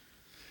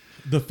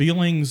 The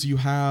feelings you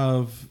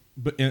have,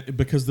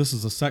 because this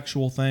is a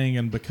sexual thing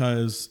and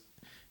because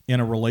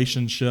in a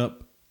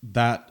relationship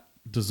that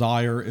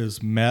desire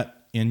is met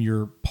in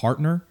your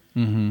partner,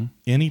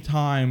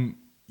 anytime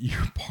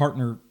your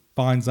partner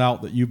finds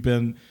out that you've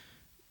been,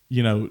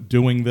 you know,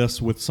 doing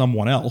this with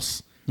someone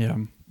else,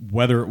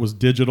 whether it was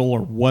digital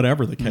or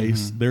whatever the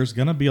case, there's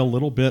going to be a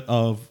little bit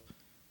of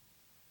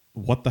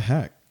what the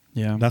heck?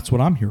 Yeah. That's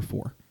what I'm here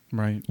for.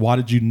 Right. Why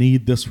did you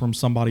need this from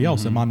somebody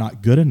else? Am I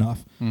not good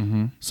enough?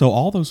 So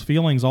all those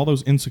feelings, all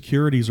those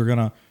insecurities are going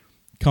to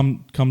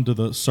come to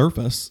the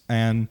surface,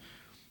 and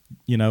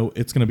you know,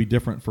 it's going to be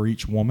different for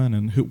each woman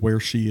and where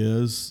she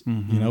is,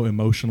 you know,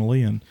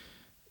 emotionally, and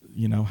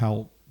you know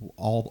how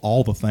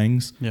all the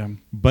things. Yeah.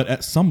 But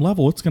at some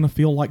level, it's going to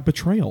feel like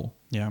betrayal.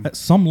 Yeah. At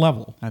some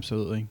level.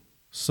 Absolutely.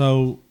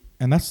 So,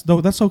 and that's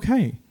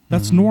okay.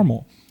 That's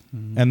normal,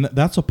 and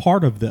that's a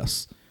part of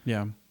this.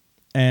 Yeah.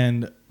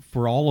 And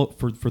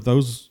for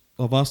those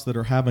of us that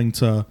are having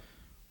to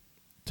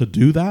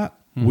do that,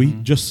 we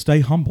just stay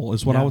humble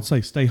is what I would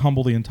say. Stay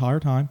humble the entire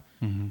time,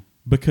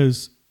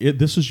 because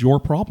this is your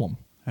problem.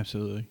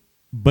 Absolutely.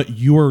 But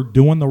you are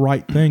doing the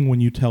right thing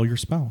when you tell your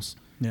spouse.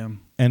 Yeah.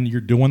 And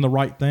you're doing the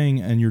right thing,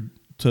 and you're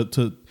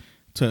to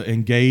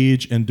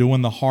engage and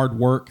doing the hard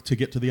work to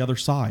get to the other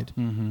side.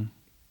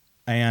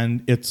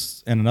 And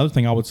another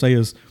thing I would say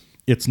is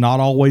it's not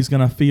always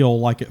going to feel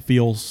like it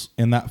feels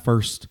in that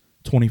first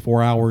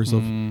 24 hours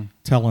of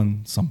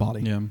telling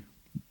somebody. Yeah.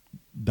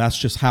 That's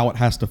just how it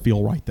has to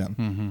feel right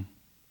then.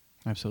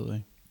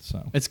 Absolutely.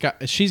 So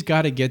she's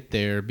got to get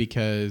there,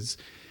 because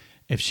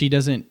if she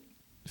doesn't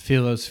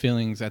feel those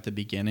feelings at the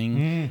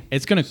beginning,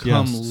 it's going to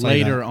come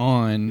later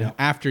on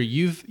after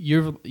you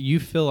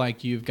feel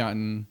like you've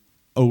gotten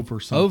over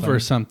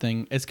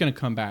something. It's going to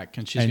come back,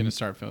 and she's going to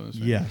start feeling those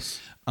feelings. Yes.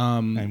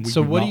 And we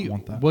so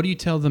what do you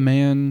tell the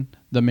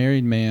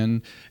married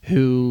man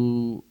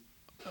who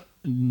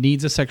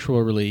needs a sexual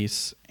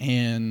release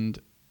and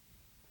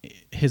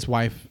his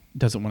wife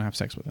doesn't want to have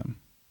sex with him?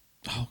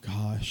 Oh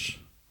gosh.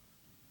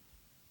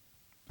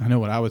 I know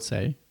what I would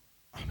say.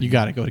 You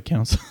got to go to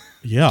counseling.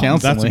 Yeah,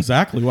 that's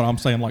exactly what I'm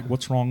saying. Like,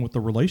 what's wrong with the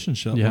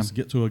relationship? Let's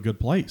get to a good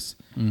place.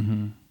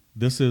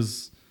 This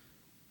is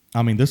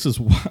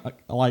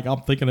like,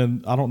 I'm thinking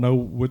in, I don't know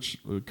which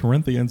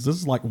Corinthians, this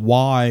is like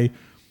why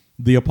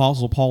the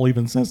Apostle Paul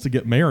even says to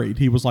get married.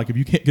 He was like, if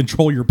you can't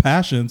control your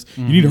passions,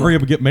 you need to hurry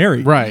up and get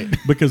married. Right.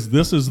 Because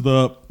this is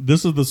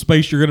the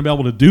space you're going to be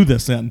able to do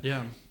this in.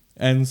 Yeah.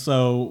 And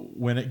so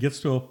when it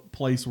gets to a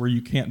place where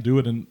you can't do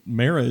it in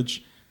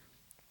marriage,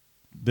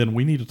 then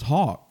we need to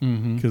talk,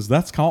 because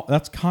that's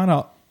kind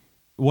of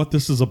what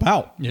this is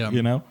about. Yeah.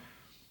 You know,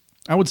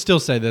 I would still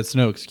say that's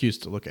no excuse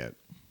to look at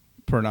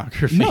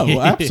pornography. No,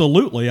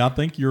 absolutely. I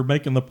think you're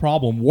making the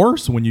problem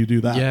worse when you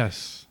do that.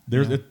 Yes.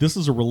 This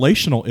is a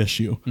relational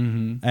issue,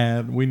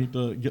 and we need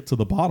to get to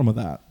the bottom of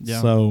that.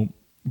 Yeah. So,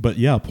 but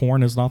yeah,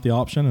 porn is not the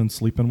option, and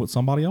sleeping with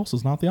somebody else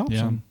is not the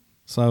option. Yeah.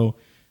 So,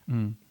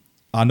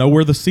 I know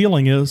where the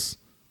ceiling is.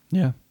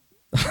 Yeah.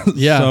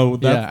 Yeah. So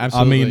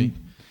absolutely.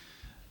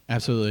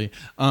 Absolutely.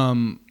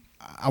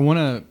 I want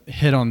to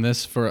hit on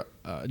this for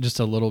just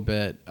a little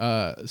bit.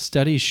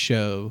 Studies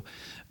show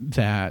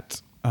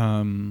that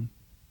when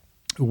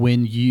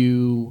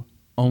you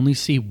only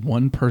see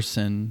one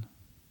person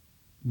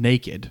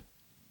naked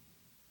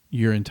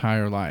your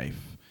entire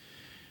life,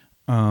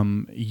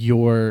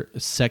 your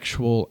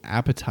sexual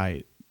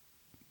appetite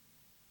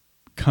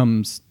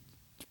comes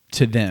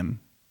to them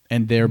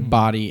and their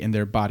body and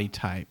their body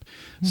type.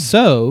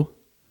 So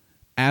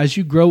as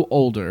you grow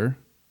older,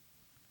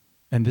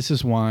 and this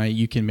is why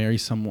you can marry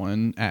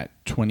someone at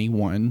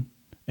 21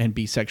 and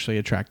be sexually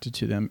attracted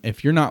to them.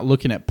 If you're not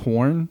looking at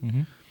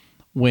porn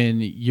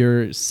when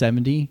you're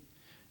 70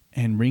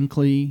 and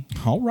wrinkly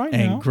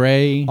and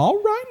gray,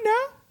 all right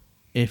now,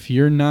 if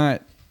you're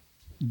not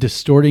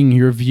distorting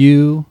your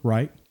view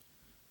right,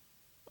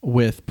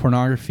 with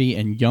pornography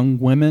and young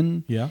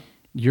women,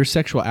 your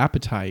sexual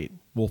appetite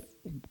will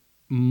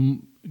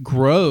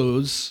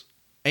grows,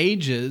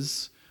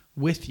 ages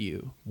with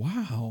you.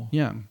 Wow.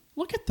 Yeah.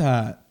 Look at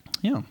that.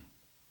 Yeah.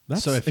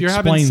 That's So if you're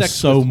having sex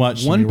so with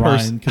much one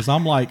person, because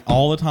I'm like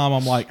all the time,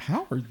 I'm like,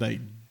 how are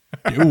they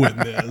doing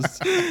this?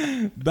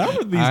 How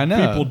are these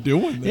people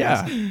doing this?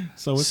 Yeah.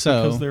 So it's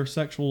because their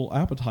sexual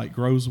appetite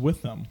grows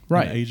with them,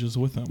 right? And ages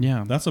with them.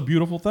 Yeah, that's a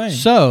beautiful thing.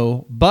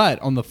 So, but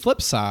on the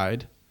flip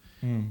side,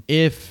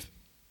 if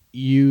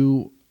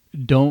you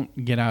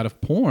don't get out of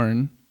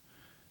porn,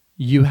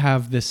 you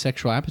have this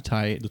sexual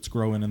appetite that's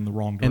growing in the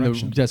wrong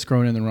direction. That's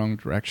growing in the wrong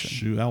direction.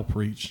 Shoot, I'll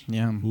preach.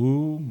 Yeah.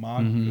 Ooh,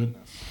 my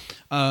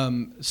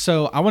goodness.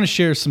 So I want to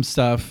share some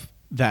stuff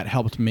that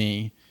helped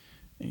me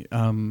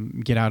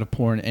get out of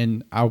porn,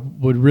 and I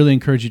would really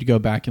encourage you to go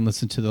back and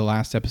listen to the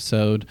last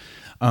episode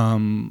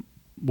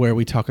where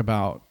we talk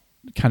about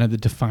kind of the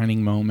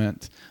defining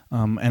moment,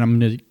 and I'm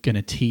going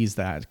to tease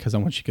that because I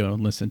want you to go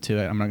and listen to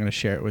it. I'm not going to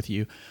share it with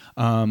you,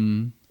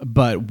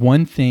 but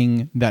one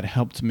thing that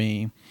helped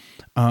me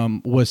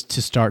was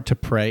to start to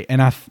pray,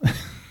 and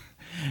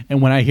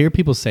and when I hear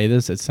people say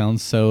this, it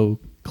sounds so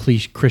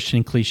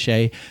Christian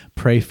cliche.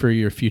 Pray for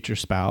your future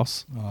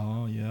spouse.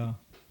 Oh yeah.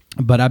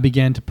 But I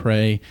began to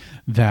pray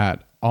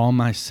that all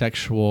my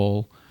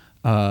sexual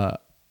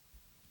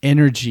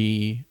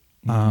energy,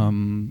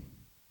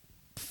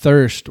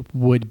 thirst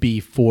would be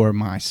for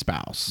my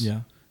spouse.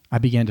 Yeah. I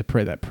began to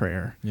pray that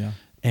prayer. Yeah.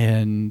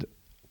 And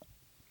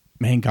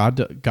man,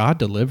 God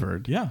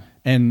delivered. Yeah.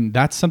 And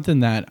that's something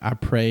that I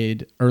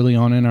prayed early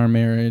on in our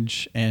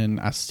marriage,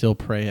 and I still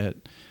pray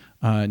it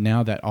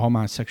now, that all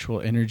my sexual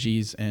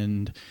energies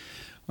and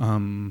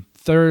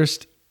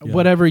thirst,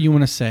 whatever you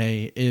want to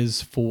say,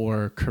 is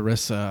for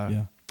Carissa.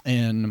 Yeah.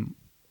 And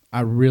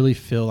I really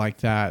feel like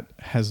that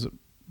has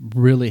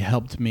really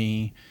helped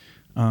me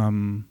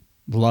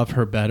love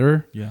her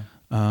better. Yeah.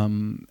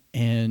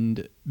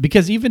 And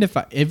because even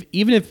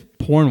if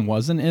porn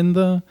wasn't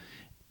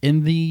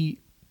in the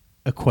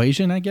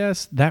equation, I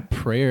guess that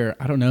prayer,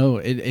 I don't know,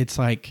 it's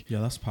like, yeah,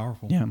 that's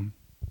powerful. Yeah.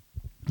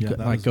 Yeah,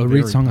 like go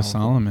read Song of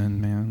Solomon,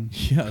 man.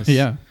 Yes.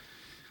 Yeah.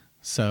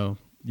 So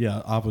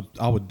yeah,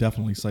 I would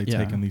definitely say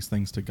taking these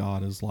things to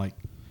God is like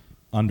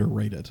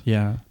underrated.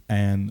 Yeah.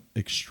 And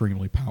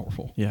extremely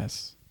powerful.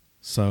 Yes.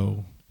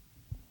 So,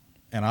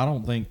 and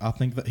I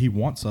think that he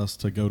wants us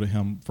to go to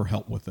him for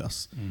help with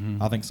this.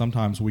 I think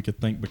sometimes we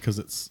could think because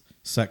it's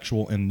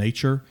sexual in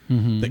nature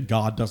that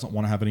God doesn't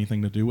want to have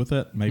anything to do with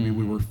it. Maybe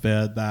we were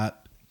fed that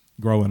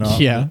growing up.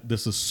 Yeah.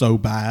 This is so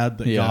bad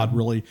that God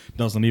really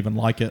doesn't even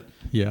like it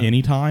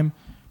anytime.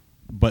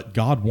 But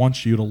God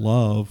wants you to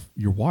love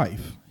your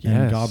wife.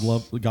 Yes.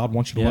 And God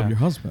wants you to love your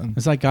husband.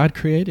 It's like God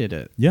created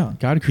it. Yeah.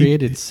 God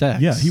created sex.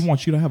 Yeah. He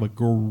wants you to have a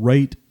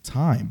great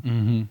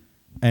time.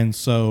 And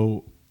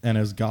so, and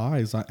as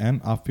guys,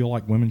 I feel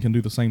like women can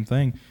do the same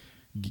thing.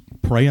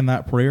 Praying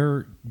that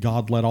prayer,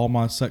 God, let all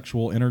my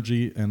sexual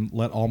energy and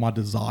let all my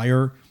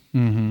desire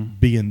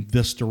be in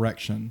this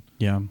direction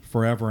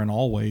forever and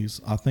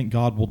always. I think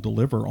God will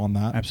deliver on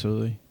that.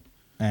 Absolutely.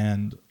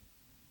 And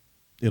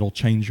it'll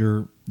change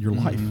your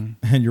life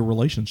and your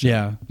relationship.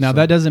 Yeah. Now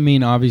that doesn't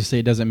mean, obviously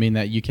it doesn't mean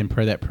that you can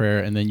pray that prayer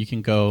and then you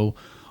can go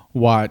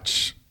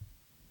watch,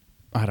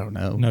 I don't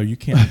know. No, you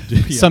can't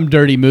do some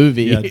dirty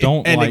movie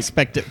don't and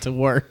expect it to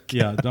work.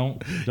 Yeah,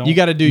 don't you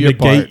got to do your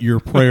part. Negate your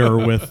prayer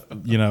with,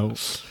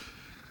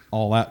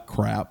 all that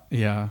crap.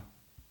 Yeah.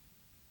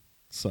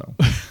 So,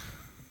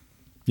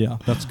 yeah,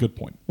 that's a good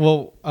point.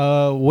 Well,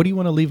 what do you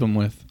want to leave them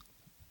with?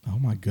 Oh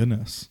my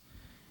goodness.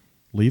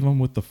 Leave them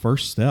with the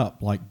first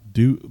step. Like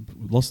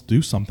let's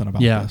do something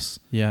about this.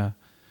 Yeah.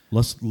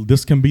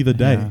 This can be the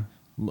day. Yeah.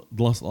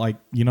 Let's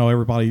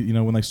everybody,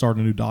 when they start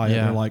a new diet,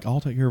 they're like,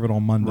 I'll take care of it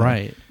on Monday.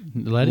 Right.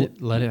 Let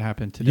it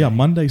happen today. Yeah.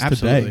 Monday's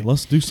today.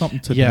 Let's do something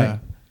today. Yeah.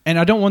 And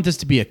I don't want this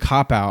to be a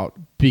cop-out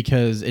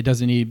because it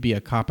doesn't need to be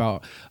a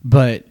cop-out,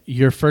 but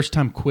your first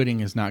time quitting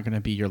is not going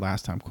to be your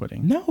last time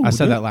quitting. No. I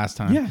said that last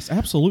time. Yes,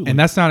 absolutely. And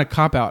that's not a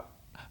cop-out.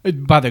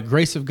 By the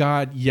grace of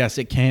God, yes,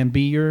 it can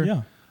be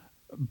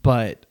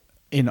but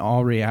in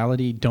all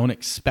reality, don't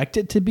expect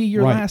it to be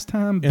your last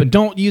time, but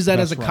don't use that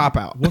as a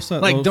cop-out. What's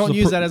that? Like, don't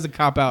use that as a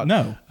cop-out.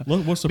 No.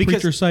 What's the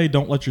preacher say?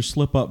 Don't let your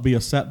slip-up be a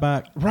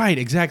setback. Right,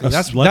 exactly.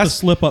 Let the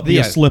slip-up be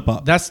a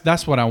slip-up.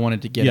 That's what I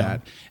wanted to get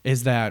at,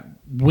 is that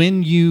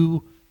when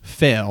you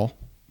fail,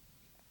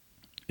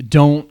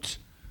 don't,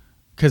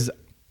 because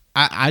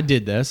I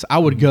did this. I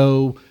would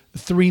go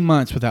 3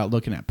 months without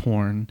looking at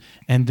porn,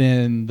 and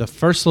then the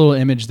first little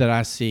image that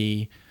I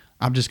see,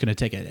 I'm just going to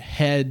take a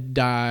head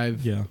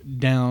dive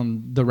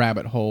down the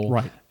rabbit hole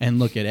Right. and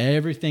look at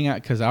everything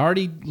because I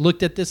already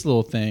looked at this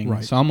little thing,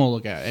 Right. so I'm going to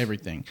look at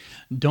everything.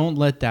 Don't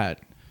let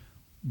that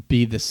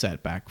be the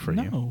setback for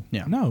you.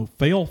 No,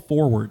 fail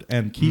forward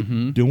and keep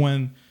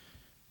doing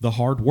the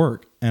hard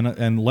work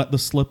and let the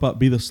slip up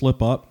be the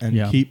slip up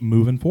and keep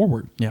moving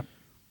forward. Yep.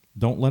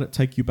 Don't let it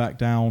take you back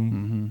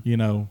down,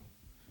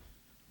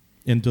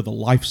 into the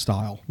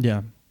lifestyle.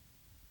 Yeah.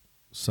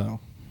 So,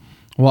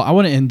 well, I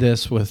want to end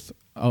this with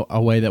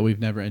a way that we've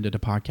never ended a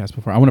podcast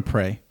before. I want to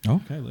pray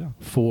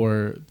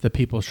for the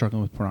people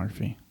struggling with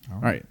pornography. All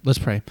right, let's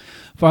pray.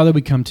 Father,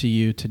 we come to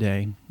you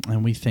today,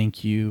 and we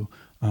thank you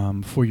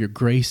for your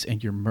grace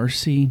and your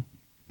mercy.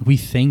 We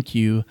thank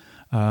you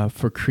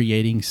for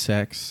creating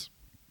sex.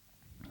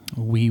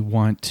 We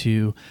want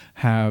to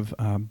have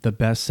the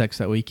best sex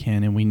that we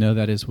can, and we know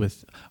that is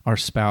with our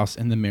spouse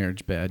in the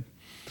marriage bed.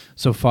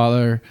 So,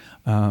 Father,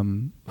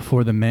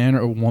 for the man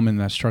or woman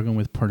that's struggling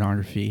with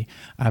pornography,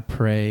 I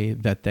pray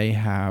that they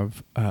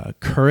have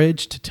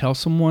courage to tell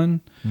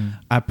someone.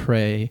 I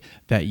pray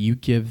that you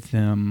give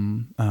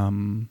them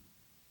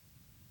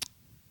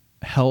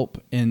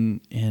help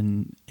in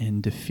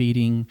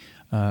defeating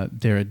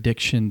their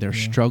addiction, their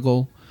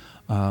struggle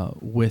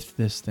with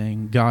this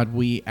thing. God,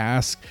 we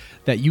ask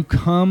that you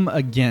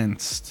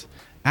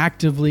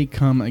actively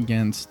come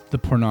against the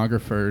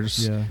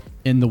pornographers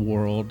in the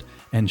world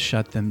and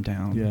shut them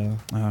down.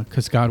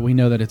 Because God, we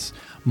know that it's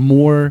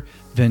more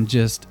than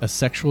just a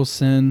sexual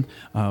sin.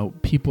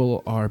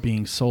 People are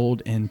being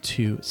sold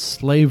into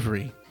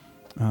slavery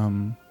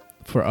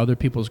for other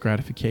people's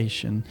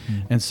gratification.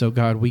 And so,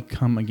 God, we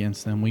come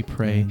against them. We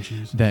pray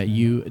that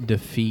you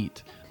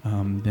defeat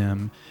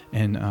them.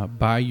 And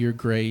by your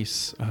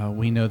grace,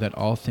 we know that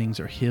all things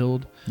are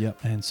healed.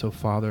 And so,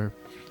 Father,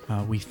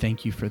 we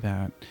thank you for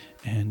that.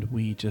 And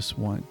we just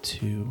want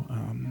to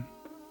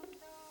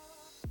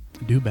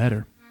do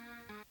better.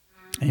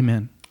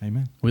 Amen.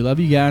 Amen. We love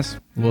you guys.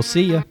 We'll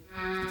see you.